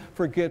become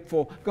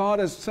forgetful. God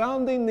is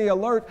sounding the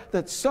alert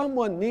that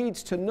someone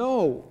needs to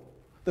know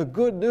the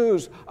good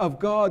news of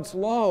God's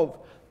love.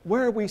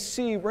 Where we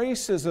see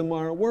racism in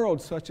our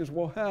world, such as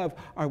we'll have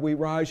our We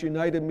Rise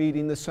United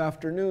meeting this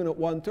afternoon at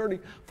 1:30,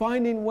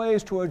 finding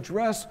ways to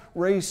address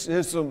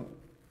racism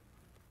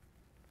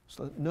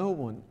so that no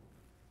one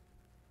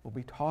will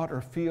be taught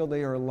or feel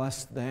they are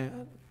less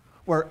than,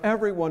 where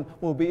everyone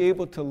will be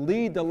able to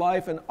lead the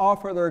life and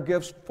offer their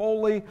gifts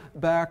fully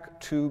back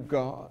to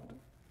God.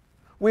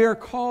 We are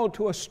called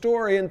to a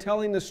story, and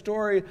telling the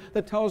story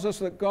that tells us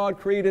that God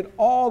created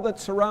all that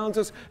surrounds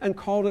us and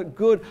called it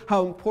good.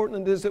 How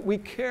important it is that we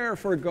care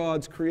for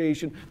God's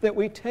creation, that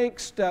we take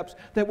steps,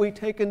 that we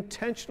take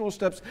intentional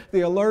steps.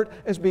 The alert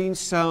is being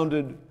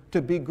sounded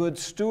to be good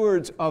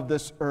stewards of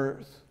this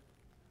earth.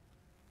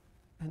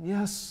 And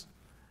yes,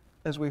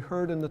 as we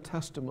heard in the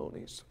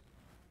testimonies,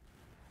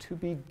 to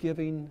be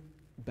giving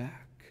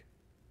back.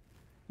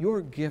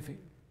 Your giving.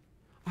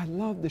 I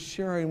love the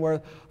sharing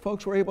where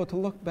folks were able to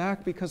look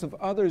back because of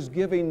others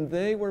giving.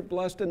 They were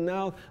blessed, and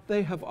now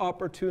they have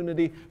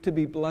opportunity to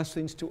be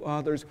blessings to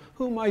others.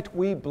 Who might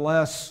we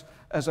bless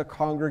as a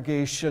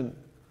congregation?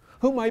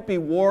 Who might be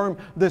warm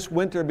this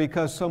winter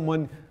because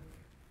someone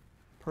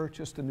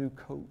purchased a new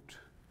coat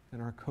in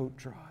our coat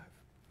drive?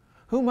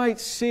 Who might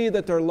see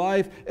that their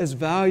life is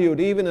valued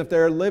even if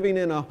they're living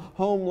in a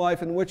home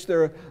life in which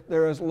there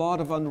is a lot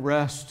of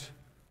unrest?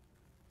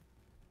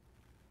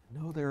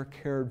 Know they're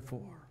cared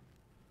for.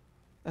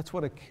 That's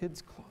what a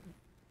kids club,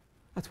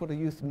 that's what a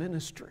youth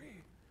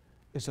ministry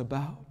is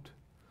about.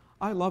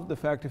 I love the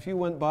fact, if you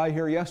went by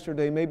here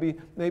yesterday, maybe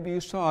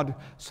you saw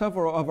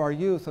several of our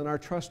youth and our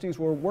trustees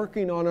were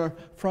working on our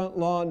front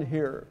lawn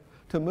here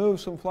to move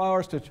some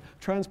flowers, to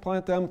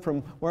transplant them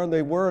from where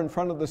they were in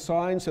front of the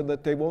sign so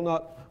that they will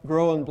not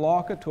grow and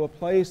block it, to a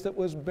place that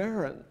was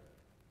barren.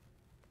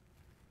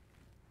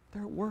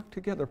 Their work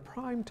together,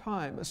 prime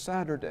time, a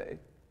Saturday,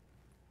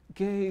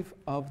 gave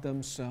of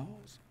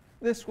themselves.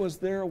 This was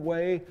their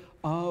way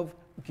of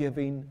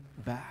giving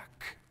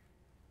back.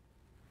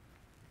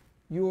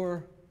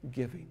 Your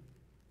giving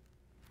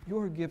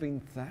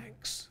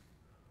thanks,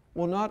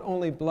 will not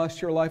only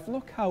bless your life.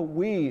 Look how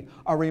we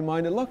are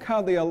reminded. Look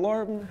how the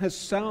alarm has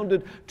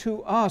sounded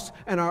to us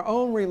and our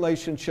own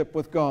relationship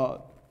with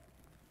God.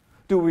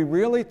 Do we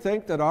really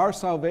think that our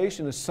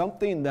salvation is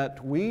something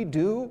that we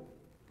do?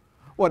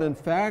 When in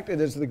fact it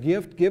is the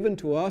gift given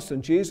to us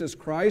in Jesus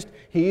Christ.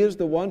 He is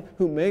the one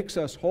who makes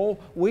us whole.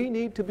 We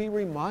need to be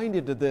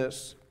reminded of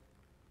this.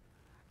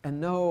 And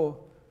no,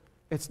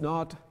 it's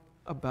not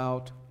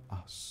about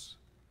us.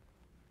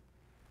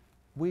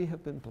 We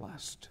have been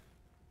blessed.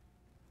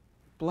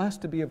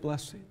 Blessed to be a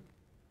blessing.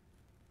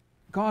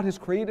 God has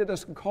created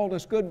us and called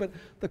us good, but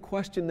the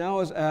question now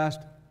is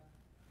asked,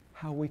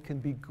 how we can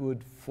be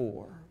good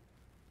for.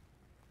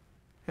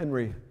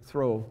 Henry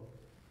Thoreau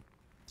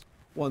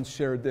once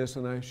shared this,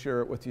 and I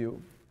share it with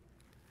you.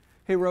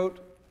 He wrote,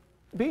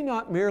 "Be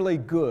not merely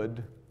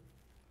good,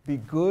 be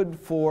good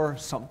for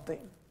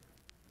something."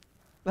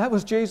 That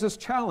was Jesus'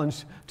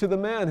 challenge to the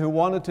man who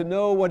wanted to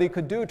know what he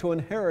could do to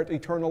inherit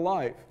eternal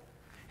life.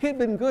 He had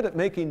been good at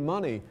making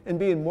money and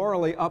being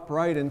morally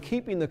upright and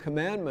keeping the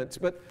commandments,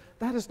 but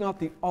that is not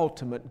the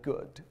ultimate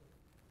good.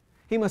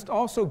 He must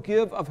also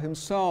give of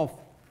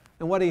himself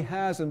and what he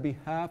has in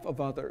behalf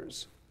of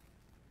others.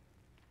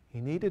 He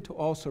needed to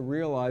also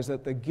realize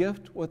that the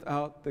gift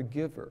without the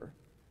giver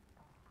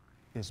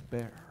is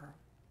bare.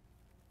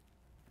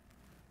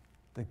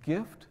 The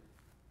gift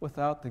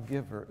without the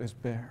giver is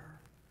bare.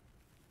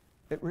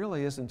 It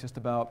really isn't just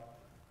about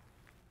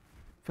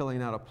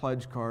filling out a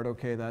pledge card,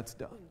 okay, that's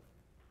done.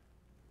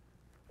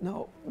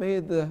 No, may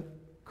the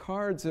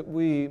cards that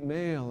we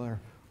mail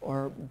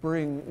or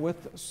bring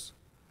with us,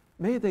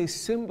 may they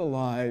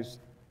symbolize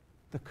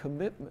the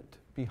commitment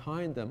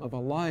behind them of a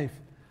life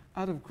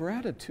out of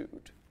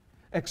gratitude,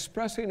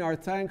 expressing our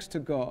thanks to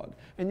God.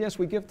 And yes,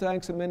 we give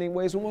thanks in many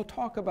ways, and we'll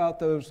talk about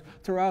those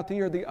throughout the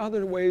year, the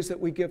other ways that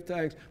we give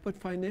thanks. But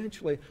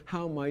financially,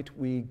 how might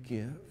we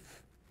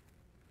give?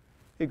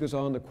 He goes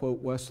on to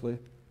quote Wesley.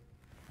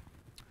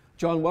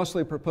 John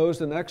Wesley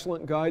proposed an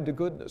excellent guide to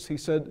goodness. He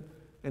said,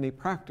 and he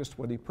practiced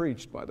what he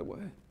preached, by the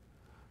way,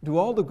 do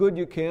all the good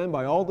you can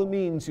by all the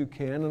means you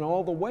can in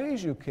all the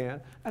ways you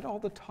can at all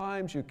the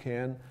times you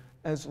can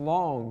as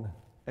long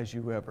as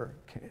you ever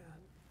can.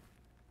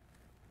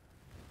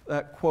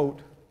 That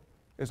quote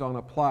is on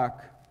a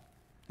plaque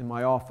in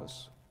my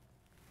office.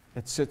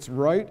 It sits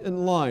right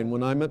in line.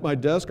 When I'm at my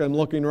desk, I'm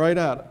looking right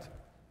at it.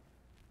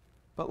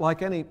 But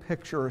like any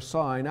picture or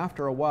sign,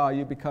 after a while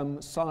you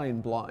become sign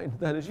blind.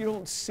 That is, you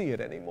don't see it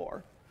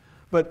anymore.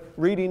 But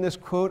reading this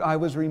quote, I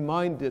was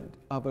reminded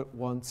of it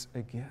once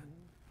again.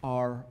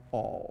 Our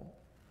all.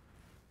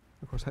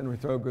 Of course, Henry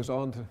Thoreau goes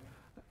on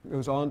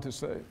to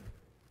say,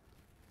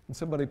 and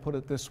somebody put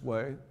it this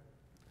way,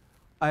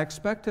 I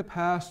expect to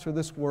pass through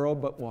this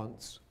world but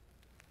once.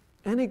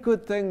 Any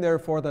good thing,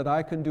 therefore, that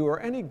I can do, or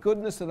any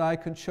goodness that I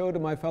can show to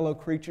my fellow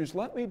creatures,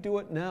 let me do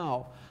it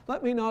now.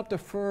 Let me not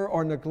defer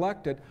or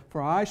neglect it,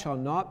 for I shall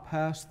not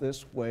pass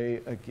this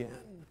way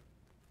again.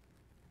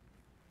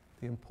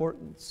 The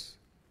importance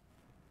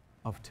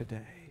of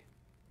today,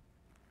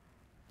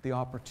 the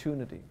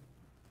opportunity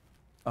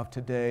of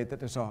today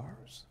that is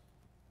ours.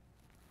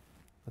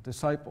 The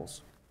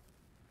disciples,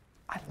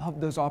 I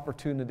love those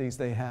opportunities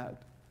they had.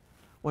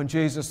 When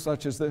Jesus,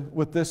 such as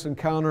with this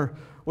encounter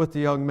with the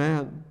young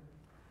man,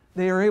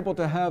 they are able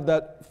to have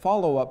that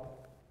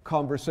follow-up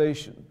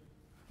conversation.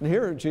 And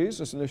here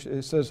Jesus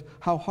initially says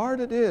how hard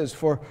it is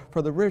for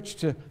the rich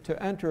to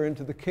enter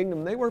into the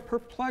kingdom. They were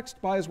perplexed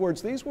by his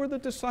words. These were the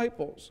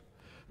disciples.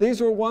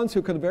 These were ones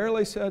who could have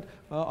barely said,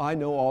 well, I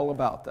know all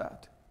about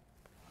that.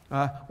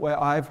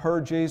 Well, I've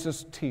heard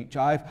Jesus teach.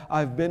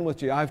 I've been with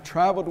Jesus. I've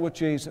traveled with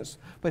Jesus.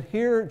 But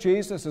here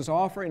Jesus is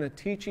offering a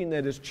teaching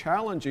that is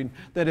challenging,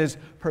 that is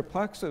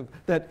perplexing,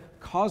 that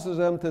causes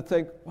them to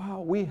think, wow,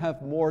 we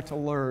have more to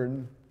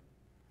learn.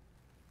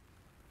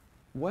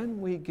 When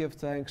we give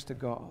thanks to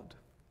God,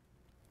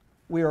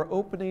 we are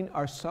opening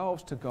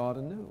ourselves to God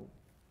anew.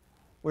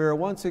 We are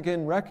once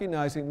again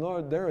recognizing,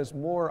 Lord, there is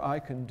more I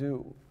can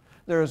do.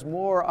 There is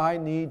more I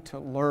need to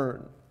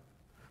learn.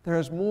 There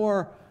is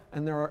more,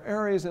 and there are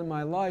areas in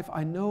my life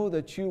I know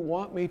that you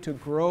want me to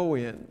grow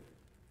in.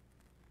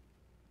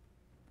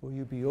 Will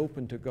you be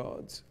open to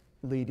God's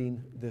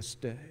leading this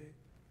day?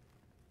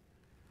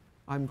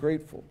 I'm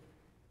grateful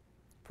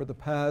for the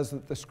paths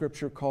that the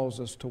Scripture calls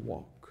us to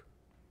walk.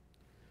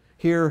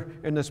 Here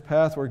in this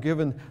path, we're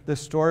given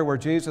this story where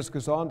Jesus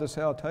goes on to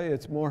say, I'll tell you,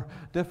 it's more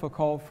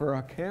difficult for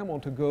a camel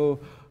to go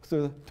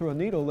through a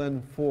needle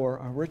than for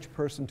a rich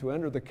person to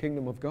enter the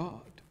kingdom of God.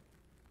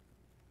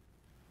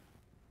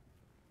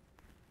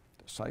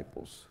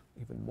 Disciples,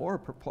 even more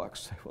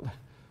perplexed, say, well,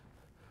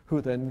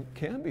 who then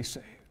can be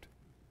saved?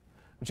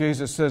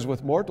 Jesus says,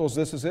 with mortals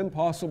this is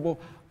impossible,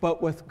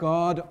 but with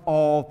God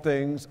all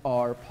things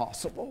are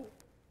possible.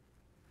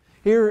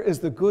 Here is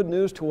the good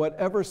news to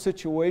whatever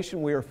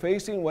situation we are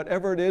facing,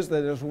 whatever it is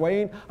that is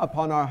weighing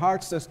upon our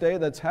hearts this day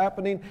that's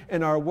happening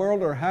in our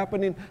world or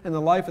happening in the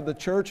life of the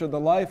church or the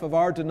life of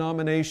our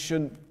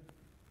denomination.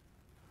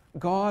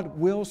 God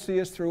will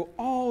see us through.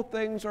 All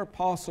things are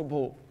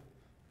possible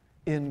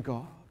in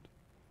God.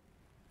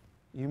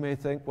 You may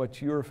think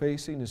what you are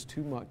facing is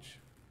too much,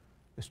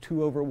 is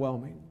too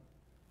overwhelming,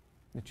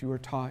 that you are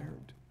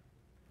tired.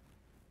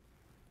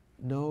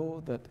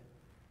 Know that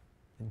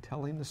in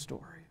telling the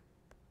story,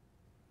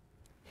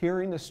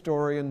 hearing the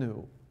story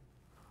anew,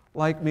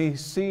 like me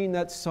seeing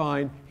that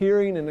sign,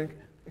 hearing and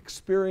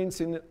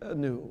experiencing it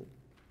anew,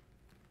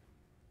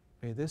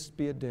 may this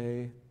be a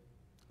day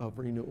of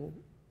renewal.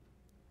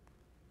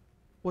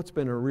 What's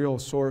been a real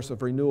source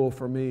of renewal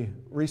for me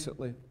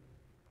recently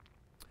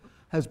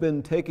has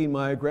been taking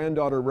my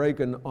granddaughter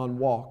Reagan on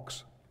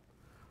walks.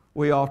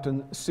 We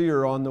often see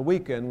her on the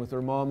weekend with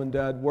her mom and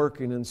dad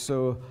working, and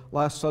so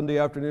last Sunday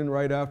afternoon,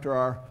 right after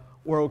our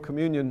World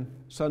Communion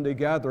Sunday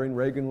gathering,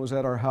 Reagan was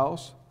at our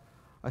house.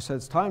 I said,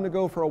 it's time to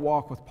go for a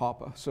walk with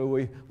Papa. So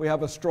we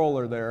have a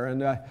stroller there,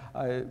 and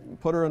I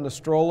put her in the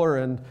stroller,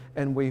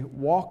 and we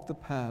walk the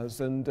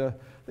paths. And there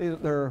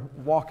are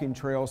walking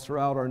trails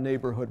throughout our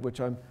neighborhood, which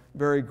I'm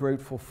very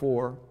grateful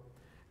for.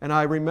 And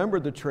I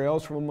remembered the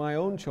trails from when my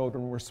own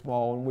children were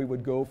small, and we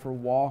would go for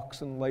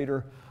walks and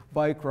later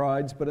bike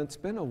rides, but it's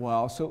been a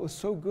while, so it was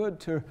so good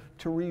to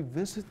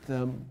revisit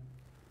them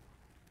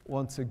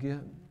once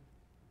again.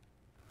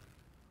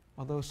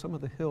 Although some of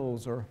the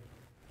hills are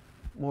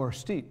more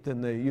steep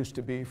than they used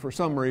to be for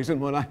some reason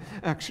when I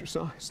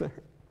exercise there.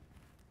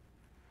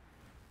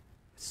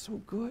 It's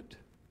so good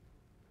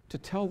to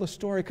tell the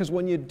story, because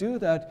when you do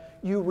that,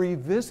 you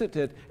revisit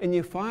it and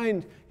you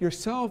find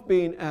yourself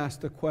being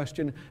asked the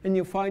question, and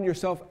you find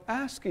yourself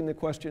asking the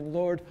question,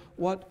 Lord,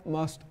 what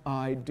must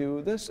I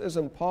do? This is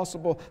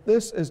impossible.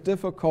 This is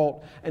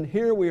difficult. And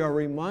here we are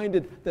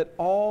reminded that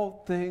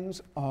all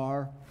things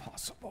are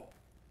possible.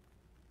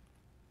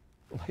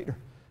 Later,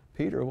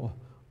 Peter will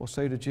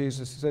say to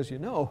Jesus, he says, you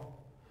know,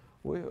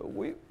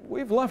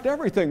 we've left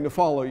everything to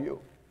follow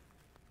you.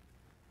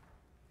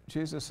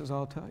 Jesus says,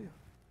 I'll tell you.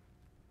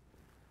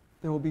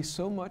 There will be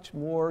so much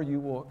more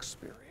you will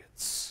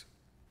experience.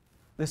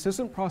 This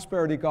isn't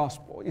prosperity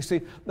gospel. You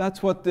see,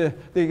 that's what the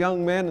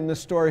young man in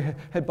this story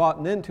had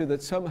bought into,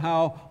 that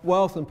somehow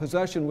wealth and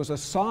possession was a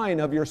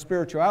sign of your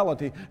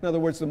spirituality. In other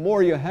words, the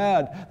more you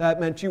had, that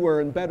meant you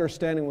were in better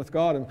standing with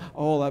God, and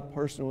oh, that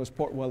person was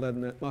poor. Well,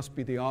 then it must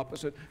be the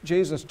opposite.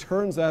 Jesus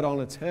turns that on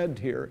its head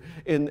here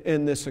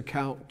in this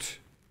account.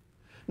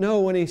 No,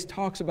 when he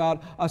talks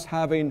about us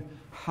having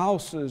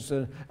houses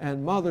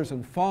and mothers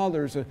and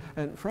fathers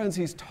and friends,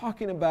 he's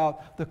talking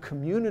about the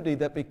community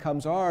that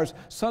becomes ours.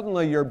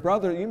 Suddenly your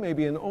brother, you may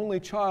be an only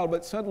child,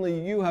 but suddenly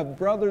you have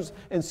brothers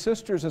and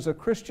sisters as a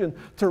Christian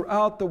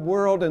throughout the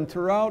world and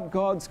throughout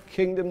God's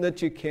kingdom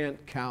that you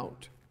can't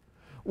count.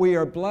 We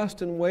are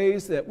blessed in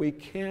ways that we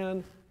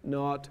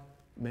cannot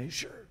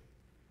measure.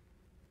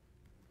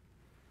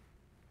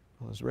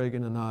 Well, as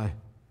Reagan and I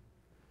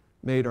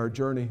made our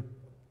journey,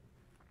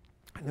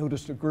 I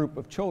noticed a group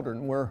of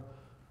children were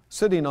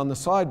sitting on the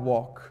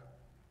sidewalk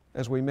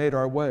as we made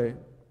our way.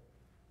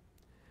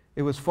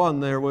 It was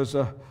fun. There was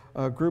a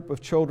group of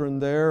children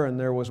there, and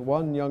there was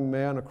one young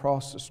man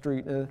across the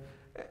street. And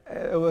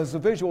it was a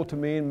visual to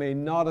me and may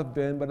not have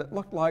been, but it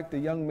looked like the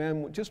young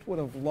man just would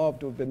have loved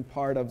to have been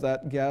part of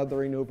that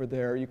gathering over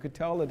there. You could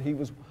tell that he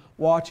was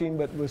watching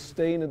but was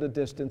staying at a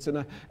distance.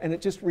 And it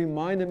just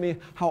reminded me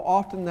how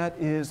often that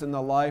is in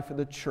the life of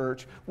the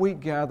church. We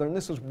gather, and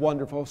this is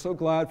wonderful. I'm so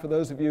glad for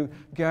those of you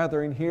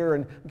gathering here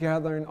and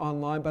gathering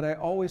online, but I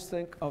always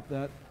think of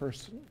that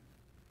person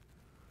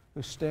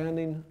who's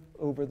standing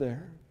over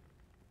there,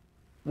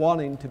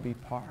 wanting to be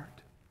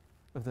part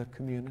of the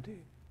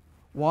community,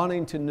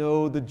 wanting to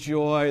know the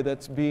joy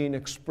that's being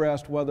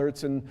expressed, whether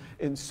it's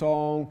in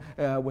song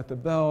with the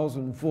bells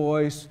and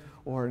voice,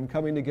 or in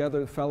coming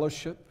together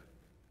fellowship.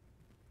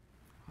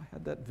 I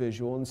had that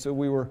visual, and so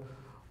we were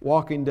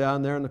walking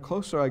down there, and the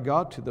closer I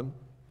got to them,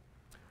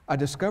 I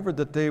discovered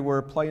that they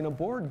were playing a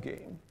board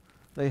game.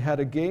 They had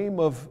a game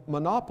of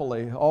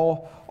Monopoly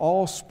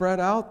all spread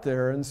out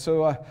there. And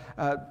so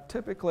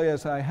typically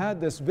as I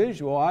had this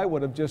visual, I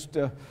would have just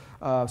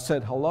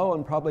said hello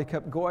and probably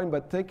kept going.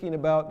 But thinking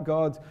about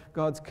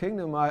God's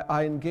kingdom,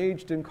 I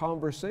engaged in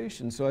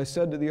conversation. So I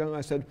said to the young,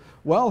 I said,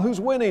 well,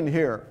 who's winning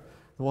here?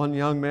 One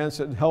young man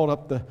held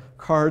up the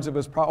cards of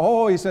his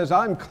he says,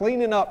 I'm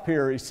cleaning up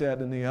here, he said.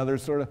 And the other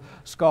sort of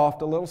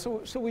scoffed a little.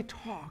 So we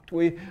talked.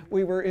 We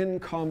were in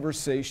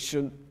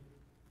conversation.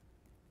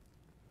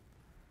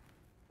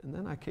 And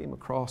then I came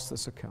across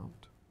this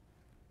account.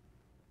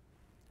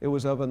 It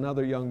was of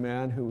another young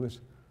man who was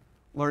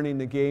learning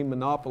the game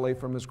Monopoly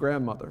from his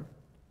grandmother.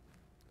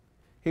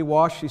 He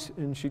watched,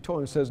 and she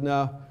told him, says,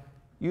 now,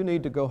 you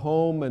need to go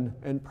home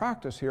and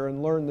practice here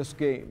and learn this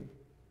game.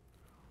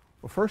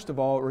 Well, first of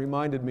all, it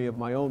reminded me of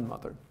my own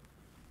mother,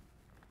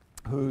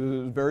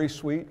 who is very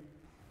sweet,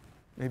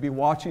 maybe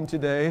watching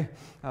today.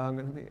 I'm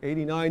going to be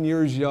 89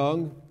 years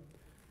young.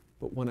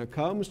 But when it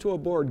comes to a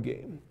board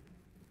game,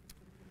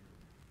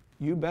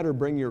 you better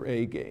bring your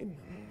A game.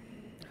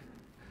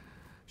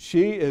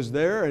 She is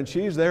there, and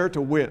she's there to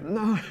win,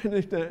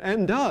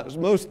 and does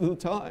most of the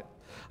time.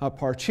 A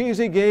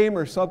Parcheesi game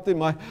or something,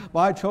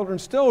 my children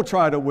still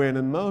try to win,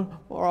 and more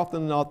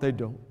often than not, they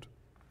don't.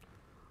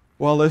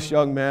 Well, this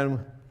young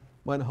man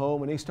went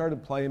home, and he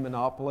started playing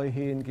Monopoly.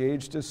 He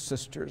engaged his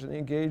sisters, and he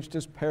engaged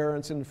his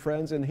parents and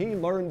friends, and he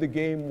learned the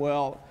game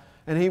well.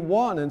 And he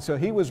won, and so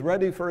he was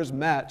ready for his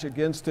match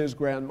against his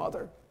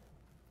grandmother.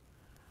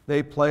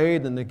 They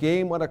played, and the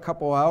game went a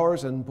couple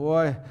hours, and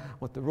boy,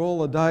 with the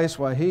roll of dice,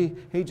 why,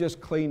 he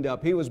just cleaned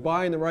up. He was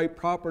buying the right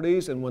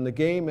properties, and when the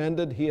game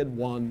ended, he had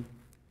won.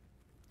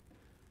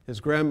 His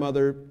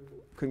grandmother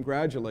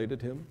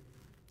congratulated him,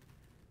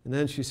 and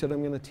then she said,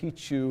 I'm going to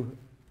teach you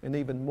an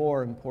even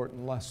more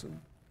important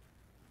lesson.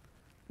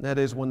 And that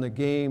is, when the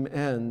game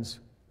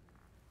ends,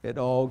 it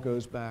all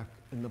goes back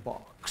in the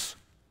box.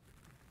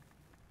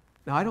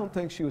 Now, I don't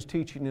think she was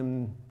teaching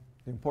him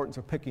the importance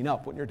of picking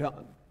up when you're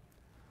done.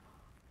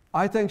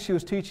 I think she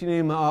was teaching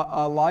him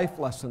a life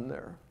lesson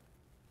there.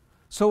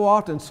 So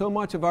often, so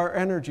much of our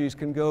energies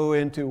can go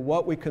into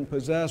what we can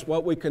possess,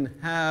 what we can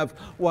have,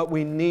 what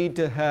we need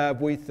to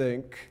have, we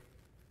think.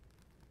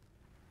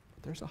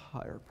 But there's a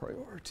higher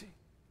priority,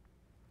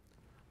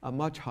 a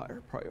much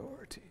higher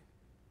priority.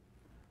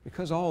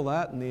 Because all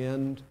that in the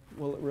end,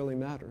 will it really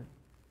matter?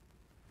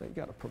 You've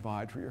got to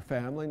provide for your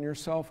family and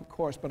yourself, of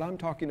course, but I'm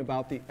talking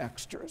about the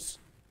extras.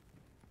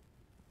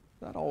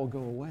 That all will go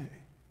away.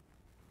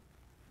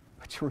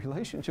 But your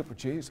relationship with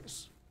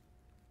Jesus,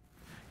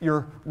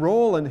 your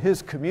role in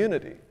His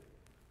community,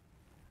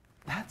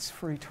 that's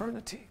for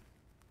eternity.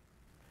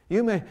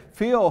 You may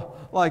feel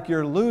like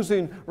you're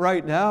losing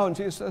right now, and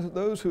Jesus says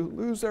those who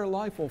lose their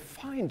life will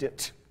find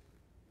it.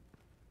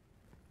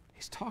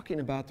 He's talking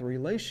about the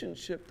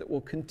relationship that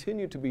will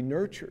continue to be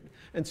nurtured.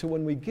 And so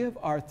when we give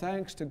our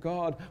thanks to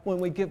God, when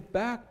we give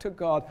back to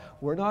God,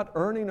 we're not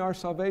earning our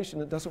salvation.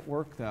 It doesn't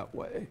work that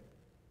way.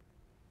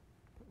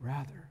 But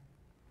rather,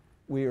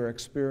 we are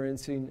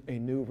experiencing a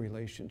new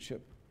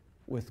relationship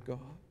with God.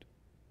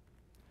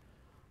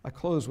 I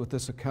close with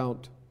this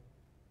account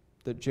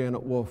that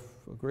Janet Wolfe,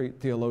 a great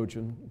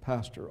theologian and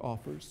pastor,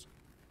 offers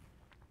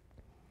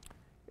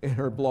in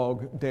her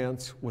blog,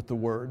 Dancing with the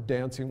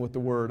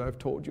Word, I've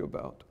told you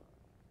about.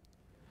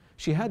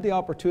 She had the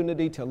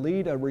opportunity to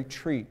lead a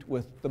retreat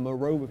with the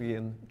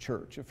Moravian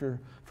Church. If you're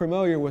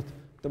familiar with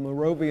the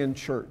Moravian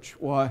Church,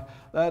 why,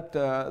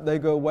 they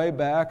go way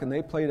back, and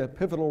they played a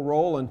pivotal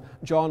role in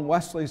John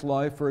Wesley's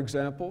life, for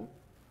example.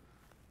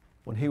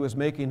 When he was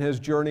making his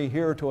journey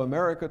here to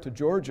America, to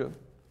Georgia,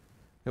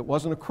 it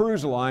wasn't a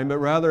cruise line, but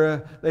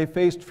rather they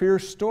faced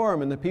fierce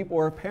storm, and the people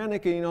were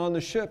panicking on the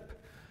ship,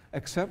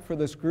 except for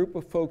this group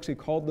of folks, he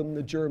called them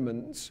the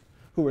Germans,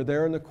 who were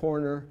there in the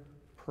corner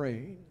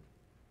praying,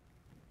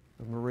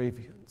 the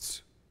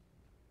Moravians.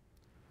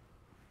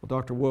 Well,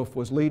 Dr. Wolfe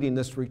was leading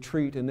this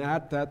retreat, and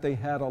at that they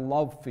had a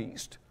love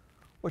feast,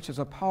 which is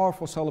a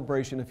powerful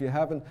celebration. If you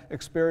haven't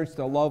experienced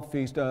a love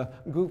feast,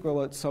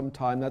 Google it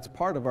sometime. That's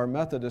part of our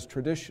Methodist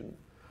tradition,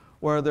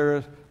 where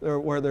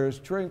there's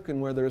drink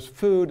and where there's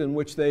food, in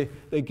which they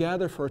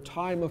gather for a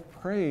time of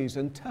praise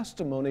and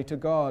testimony to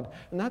God.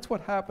 And that's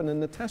what happened,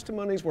 and the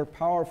testimonies were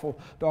powerful,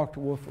 Dr.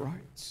 Wolfe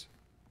writes.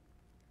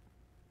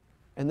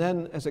 And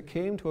then, as it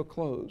came to a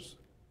close,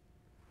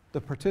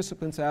 the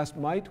participants asked,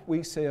 "Might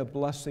we say a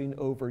blessing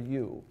over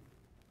you?"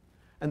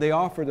 And they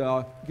offered,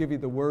 I'll give you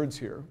the words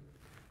here.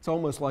 It's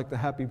almost like the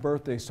happy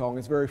birthday song.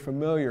 It's very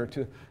familiar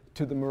to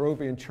the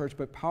Moravian Church,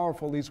 but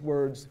powerful, these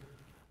words.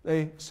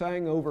 They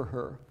sang over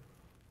her.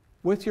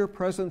 "With your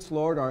presence,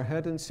 Lord, our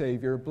head and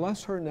Savior,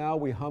 bless her now,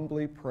 we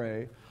humbly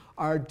pray.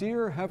 Our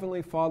dear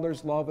Heavenly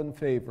Father's love and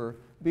favor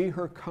be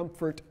her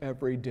comfort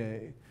every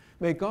day.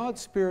 May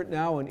God's Spirit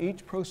now in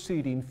each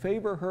proceeding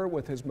favor her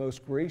with his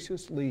most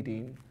gracious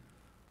leading.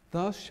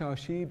 Thus shall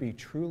she be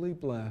truly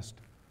blessed,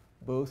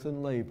 both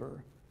in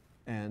labor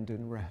and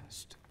in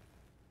rest."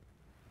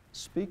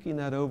 Speaking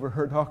that over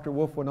her, Dr.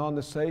 Wolf went on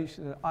to say, she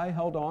said, "I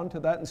held on to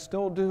that and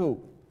still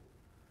do.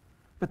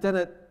 But then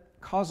it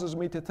causes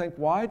me to think,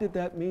 why did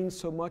that mean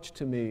so much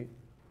to me?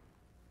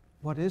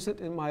 What is it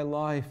in my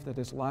life that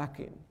is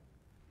lacking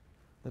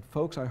that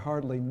folks I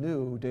hardly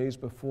knew days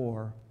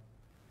before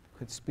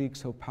could speak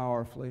so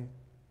powerfully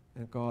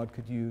and God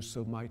could use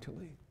so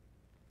mightily?"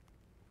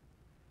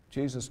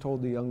 Jesus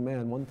told the young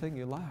man, "One thing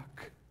you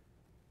lack."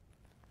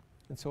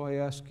 And so I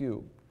ask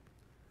you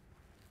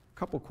a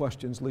couple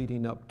questions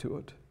leading up to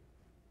it.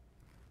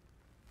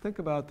 Think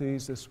about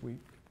these this week.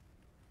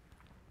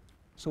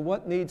 So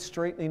what needs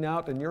straightening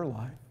out in your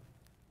life?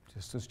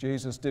 Just as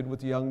Jesus did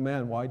with the young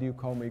man, "Why do you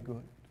call me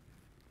good?"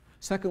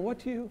 Second, what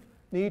do you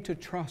need to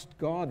trust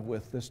God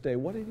with this day?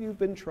 What have you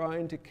been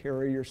trying to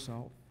carry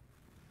yourself?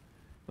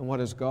 And what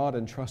has God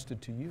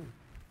entrusted to you?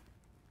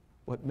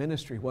 What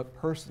ministry, what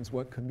persons,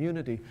 what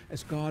community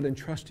is God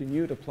entrusting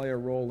you to play a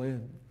role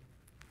in?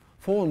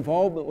 Full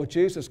involvement with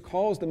Jesus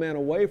calls the man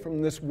away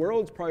from this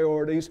world's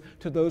priorities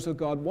to those of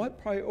God. What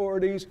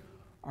priorities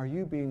are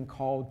you being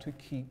called to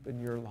keep in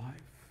your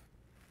life?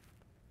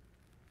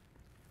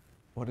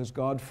 What is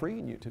God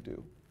freeing you to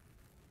do?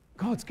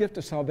 God's gift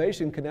of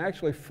salvation can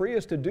actually free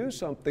us to do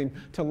something,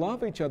 to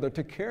love each other,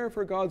 to care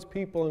for God's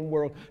people and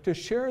world, to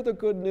share the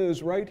good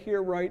news right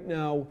here, right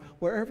now,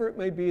 wherever it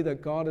may be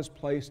that God has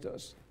placed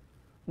us.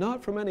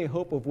 Not from any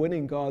hope of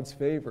winning God's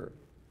favor,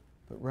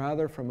 but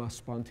rather from a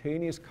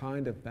spontaneous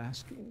kind of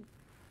basking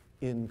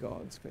in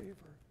God's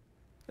favor.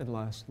 And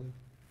lastly,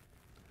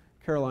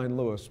 Caroline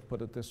Lewis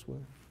put it this way: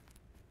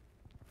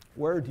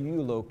 where do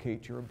you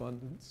locate your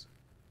abundance?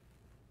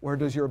 Where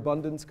does your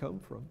abundance come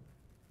from?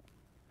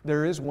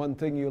 There is one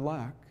thing you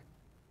lack,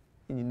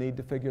 and you need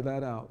to figure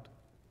that out.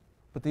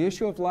 But the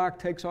issue of lack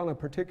takes on a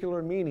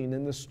particular meaning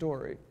in this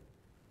story.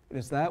 It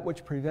is that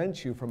which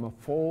prevents you from a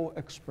full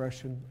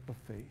expression of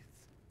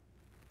faith.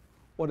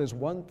 What is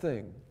one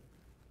thing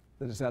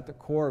that is at the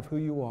core of who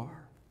you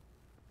are?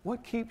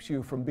 What keeps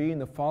you from being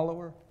the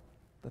follower,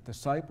 the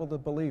disciple, the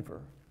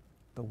believer,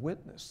 the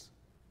witness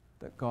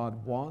that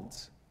God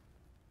wants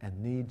and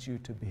needs you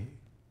to be?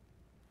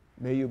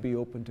 May you be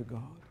open to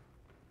God.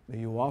 May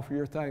you offer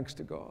your thanks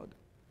to God,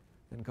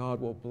 and God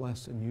will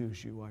bless and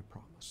use you, I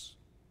promise.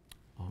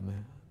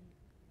 Amen.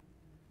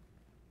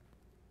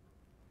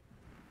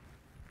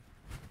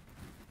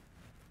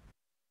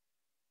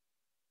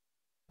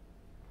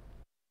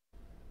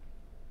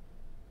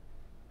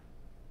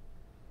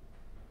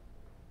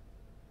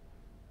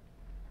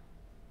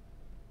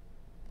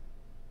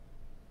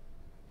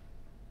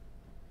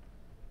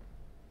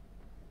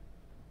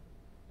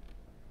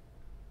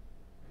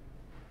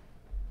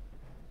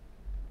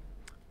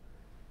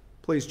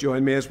 Please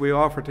join me as we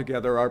offer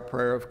together our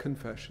prayer of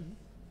confession.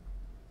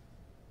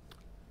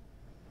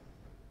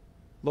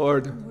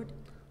 Lord,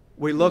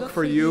 we look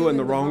for you in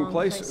the wrong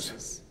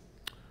places.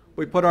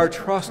 We put our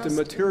trust in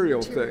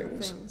material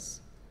things.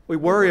 We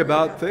worry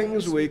about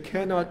things we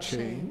cannot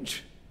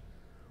change.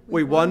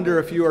 We wonder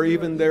if you are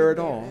even there at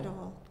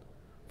all.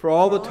 For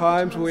all the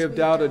times we have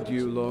doubted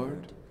you,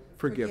 Lord,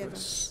 forgive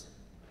us.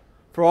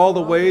 For all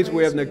the ways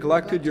we have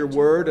neglected your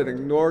word and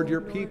ignored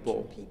your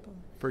people,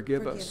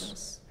 forgive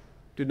us.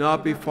 Do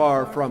not be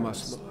far from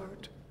us,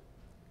 Lord.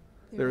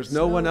 There is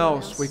no one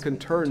else we can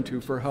turn to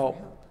for help.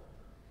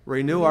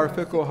 Renew our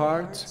fickle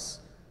hearts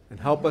and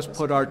help us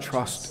put our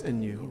trust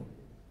in you.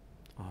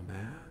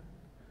 Amen.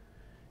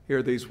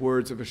 Hear these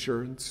words of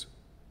assurance.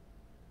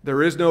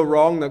 There is no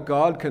wrong that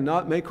God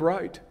cannot make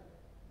right.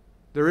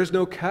 There is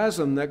no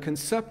chasm that can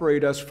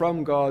separate us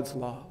from God's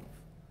love.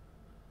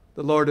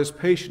 The Lord is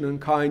patient and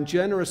kind,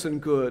 generous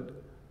and good.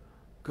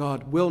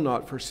 God will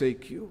not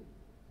forsake you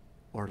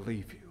or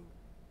leave you.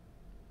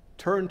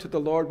 Turn to the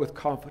Lord with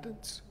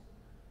confidence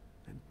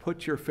and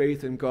put your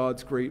faith in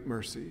God's great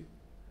mercy.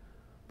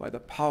 By the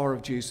power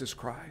of Jesus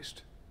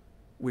Christ,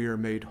 we are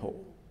made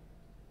whole.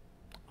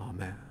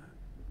 Amen.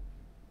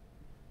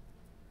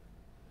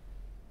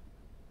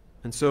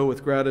 And so,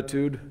 with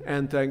gratitude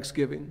and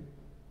thanksgiving,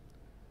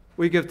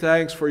 we give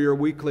thanks for your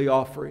weekly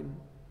offering,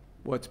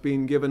 what's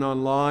being given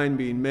online,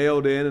 being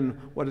mailed in, and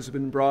what has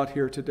been brought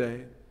here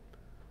today.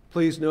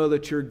 Please know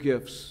that your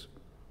gifts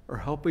are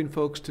helping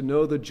folks to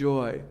know the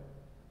joy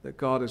that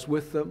God is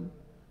with them,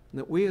 and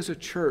that we as a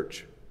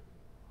church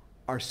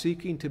are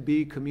seeking to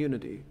be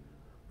community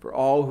for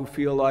all who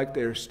feel like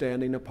they are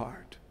standing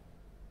apart.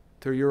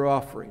 Through your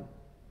offering,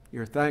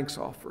 your thanks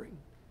offering,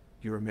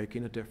 you are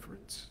making a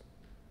difference.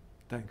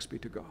 Thanks be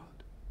to God.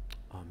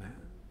 Amen.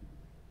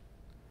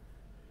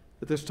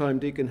 At this time,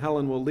 Deacon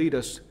Helen will lead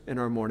us in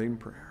our morning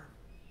prayer.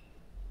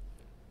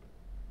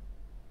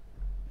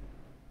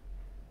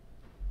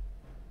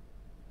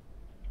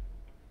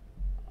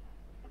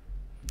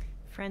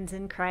 Friends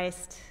in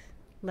Christ,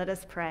 let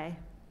us pray.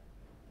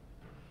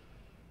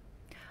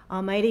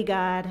 Almighty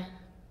God,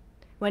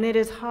 when it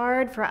is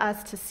hard for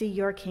us to see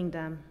your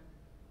kingdom,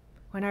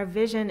 when our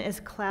vision is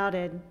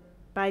clouded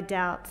by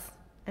doubts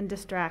and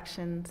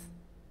distractions,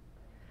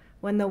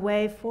 when the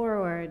way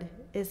forward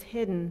is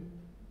hidden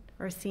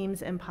or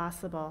seems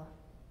impossible,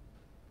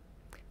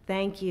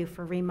 thank you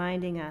for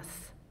reminding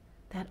us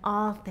that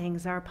all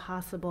things are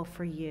possible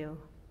for you.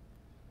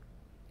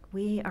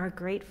 We are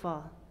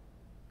grateful,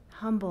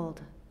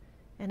 humbled,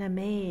 and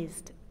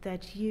amazed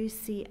that you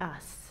see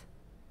us,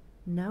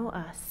 know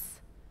us,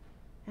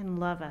 and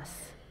love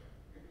us.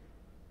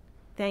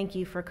 Thank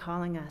you for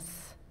calling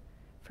us,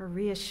 for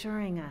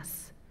reassuring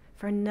us,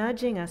 for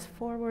nudging us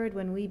forward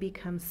when we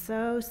become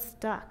so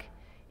stuck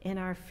in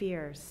our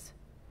fears,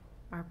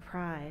 our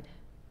pride,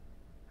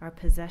 our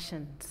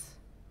possessions,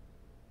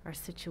 our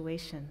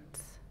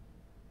situations,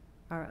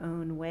 our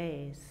own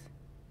ways,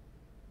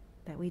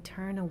 that we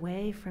turn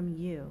away from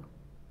you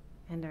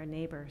and our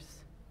neighbors.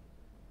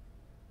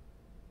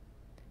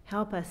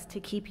 Help us to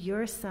keep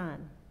your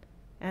Son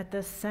at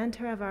the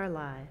center of our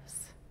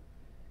lives,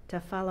 to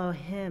follow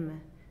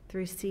him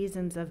through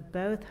seasons of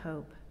both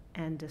hope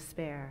and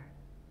despair,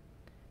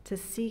 to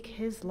seek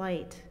his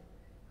light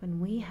when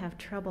we have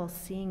trouble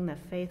seeing the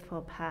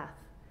faithful path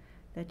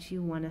that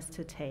you want us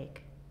to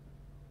take,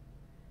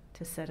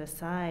 to set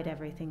aside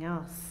everything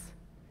else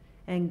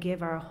and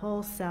give our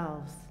whole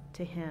selves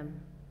to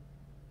him,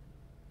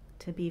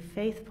 to be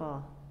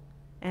faithful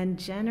and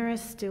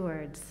generous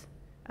stewards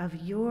of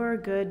your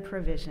good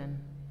provision.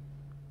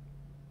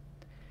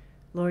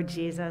 Lord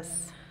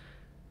Jesus,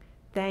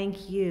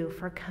 thank you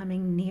for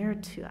coming near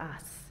to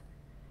us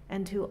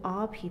and to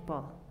all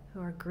people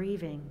who are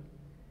grieving,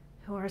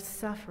 who are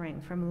suffering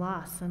from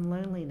loss and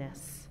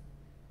loneliness,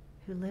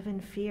 who live in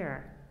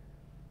fear,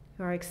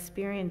 who are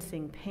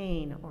experiencing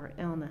pain or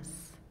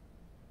illness.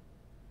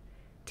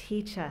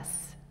 Teach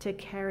us to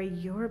carry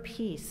your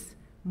peace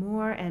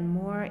more and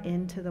more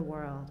into the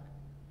world.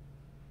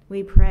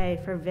 We pray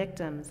for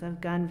victims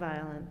of gun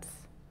violence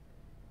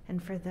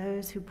and for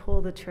those who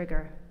pull the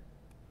trigger.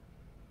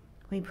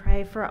 We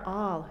pray for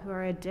all who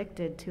are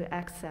addicted to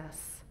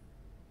excess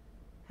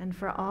and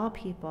for all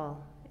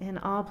people in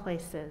all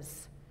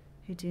places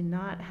who do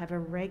not have a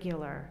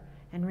regular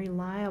and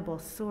reliable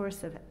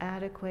source of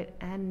adequate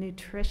and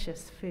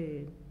nutritious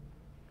food.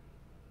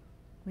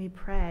 We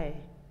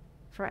pray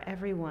for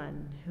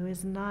everyone who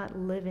is not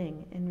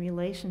living in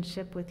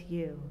relationship with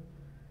you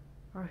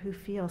or who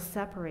feel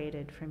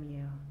separated from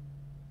you.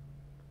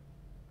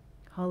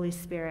 Holy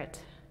Spirit,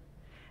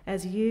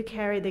 as you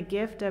carry the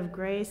gift of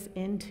grace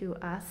into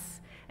us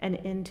and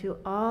into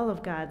all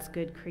of God's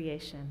good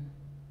creation,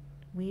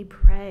 we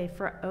pray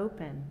for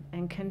open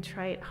and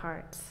contrite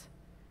hearts,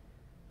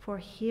 for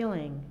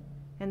healing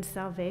and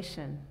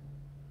salvation,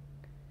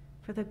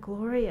 for the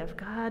glory of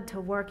God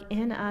to work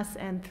in us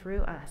and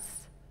through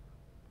us.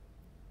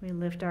 We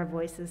lift our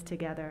voices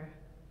together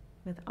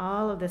with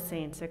all of the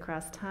saints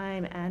across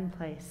time and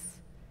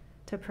place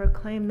to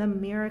proclaim the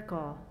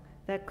miracle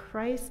that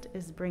Christ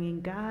is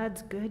bringing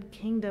God's good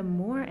kingdom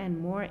more and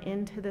more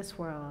into this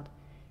world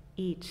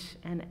each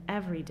and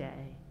every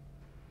day.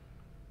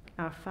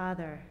 Our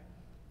Father,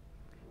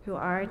 who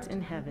art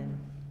in heaven,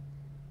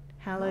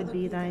 hallowed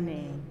be thy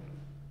name.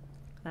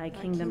 Thy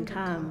kingdom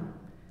come,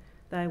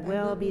 thy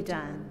will be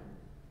done,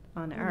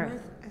 on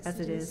earth as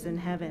it is in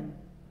heaven.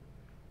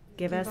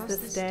 Give us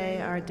this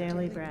day our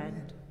daily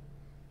bread,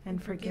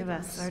 and forgive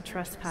us our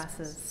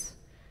trespasses,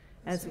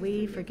 as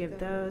we forgive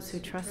those who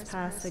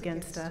trespass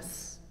against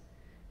us.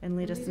 And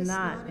lead us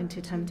not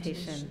into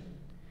temptation,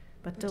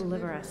 but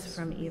deliver us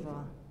from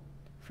evil.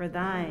 For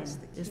thine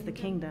is the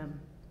kingdom,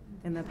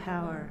 and the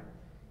power,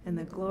 and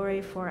the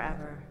glory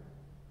forever.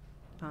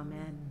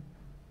 Amen.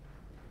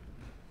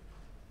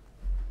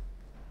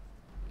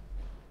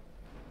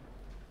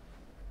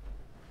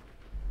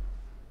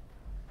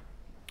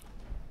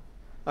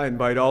 I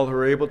invite all who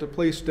are able to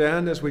please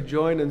stand as we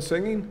join in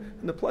singing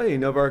and the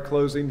playing of our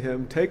closing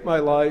hymn, Take My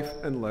Life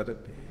and Let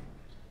It Be.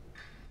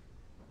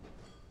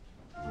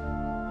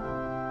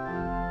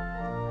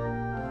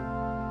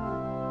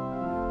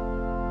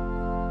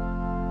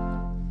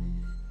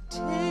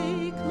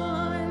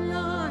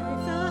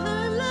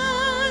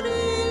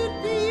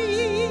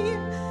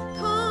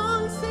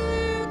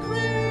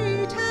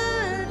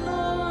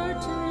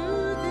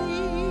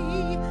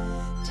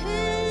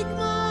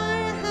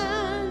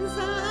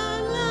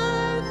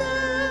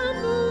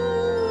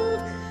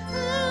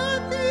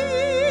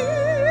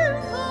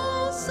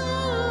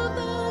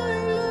 The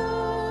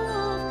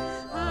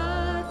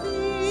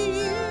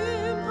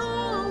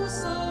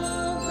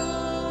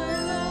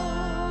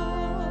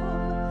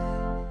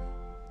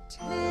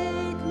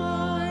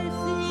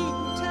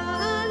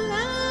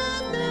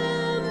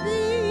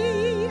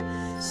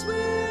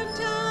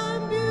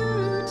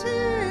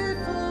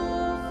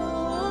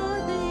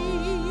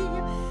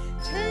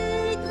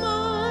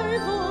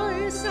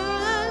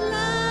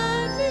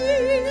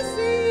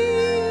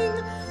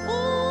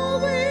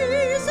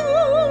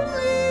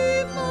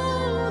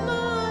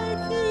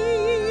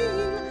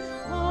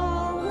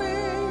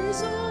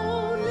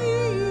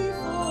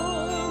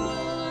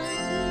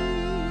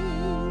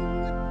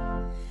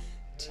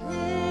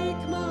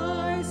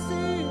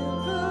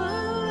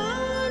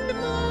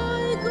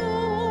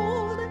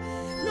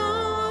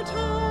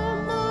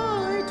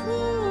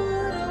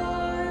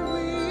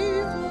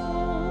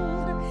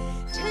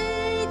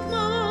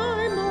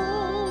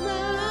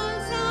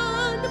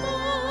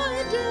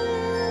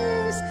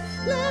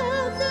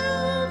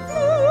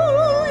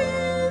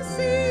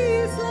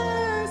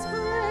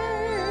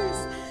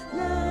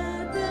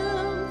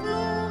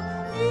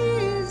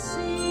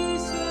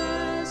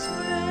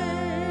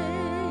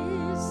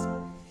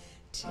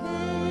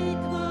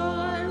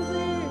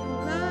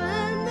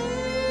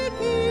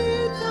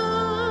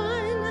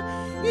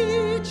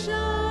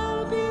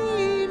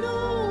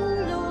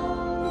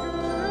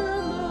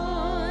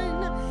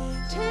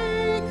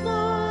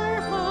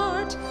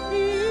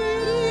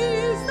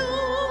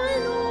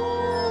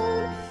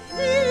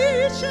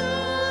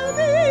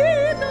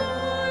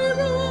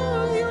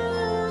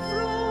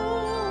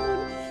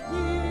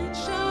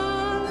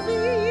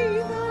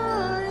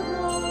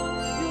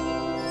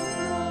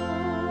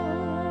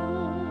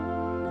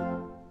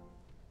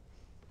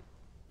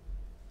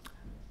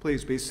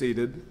Please be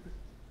seated.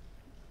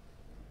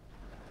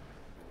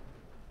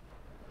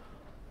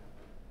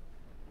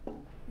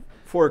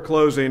 Before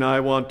closing, I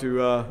want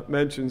to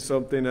mention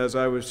something as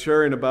I was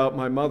sharing about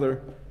my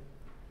mother.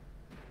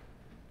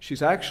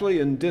 She's actually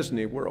in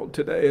Disney World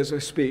today as I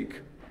speak.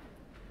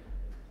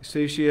 You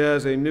see, she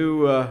has a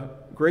new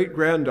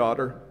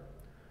great-granddaughter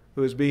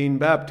who is being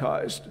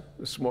baptized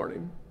this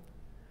morning.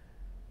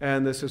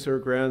 And this is her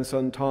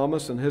grandson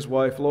Thomas and his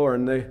wife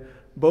Lauren. They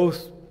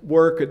both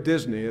work at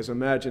Disney as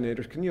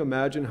Imaginators. Can you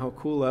imagine how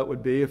cool that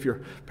would be if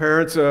your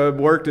parents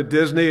worked at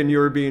Disney and you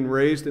were being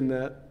raised in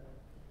that?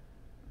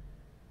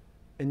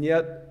 And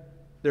yet,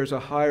 there's a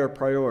higher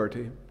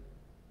priority.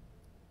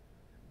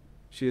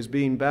 She is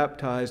being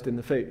baptized in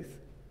the faith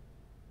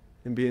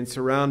and being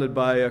surrounded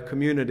by a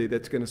community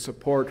that's going to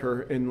support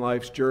her in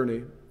life's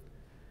journey.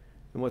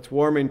 And what's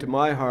warming to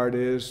my heart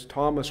is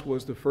Thomas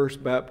was the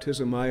first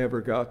baptism I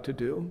ever got to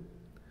do.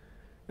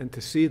 And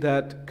to see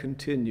that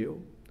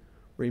continue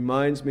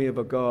reminds me of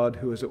a God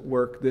who is at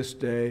work this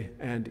day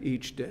and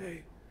each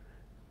day.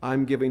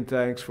 I'm giving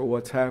thanks for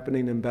what's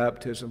happening in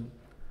baptism.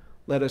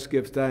 Let us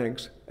give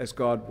thanks as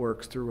God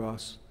works through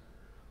us.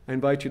 I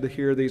invite you to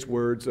hear these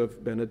words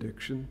of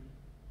benediction.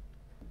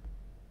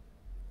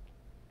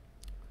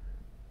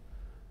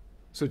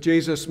 So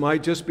Jesus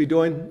might just be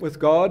doing with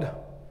God.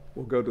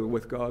 We'll go to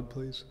with God,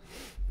 please.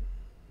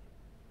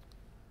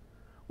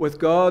 With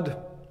God,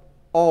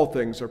 all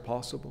things are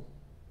possible.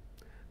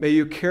 May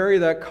you carry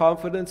that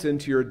confidence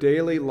into your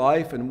daily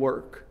life and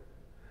work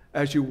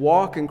as you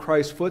walk in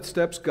Christ's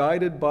footsteps,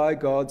 guided by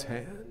God's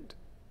hand.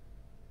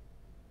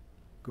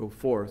 Go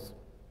forth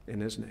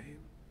in his name.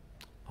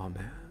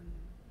 Amen.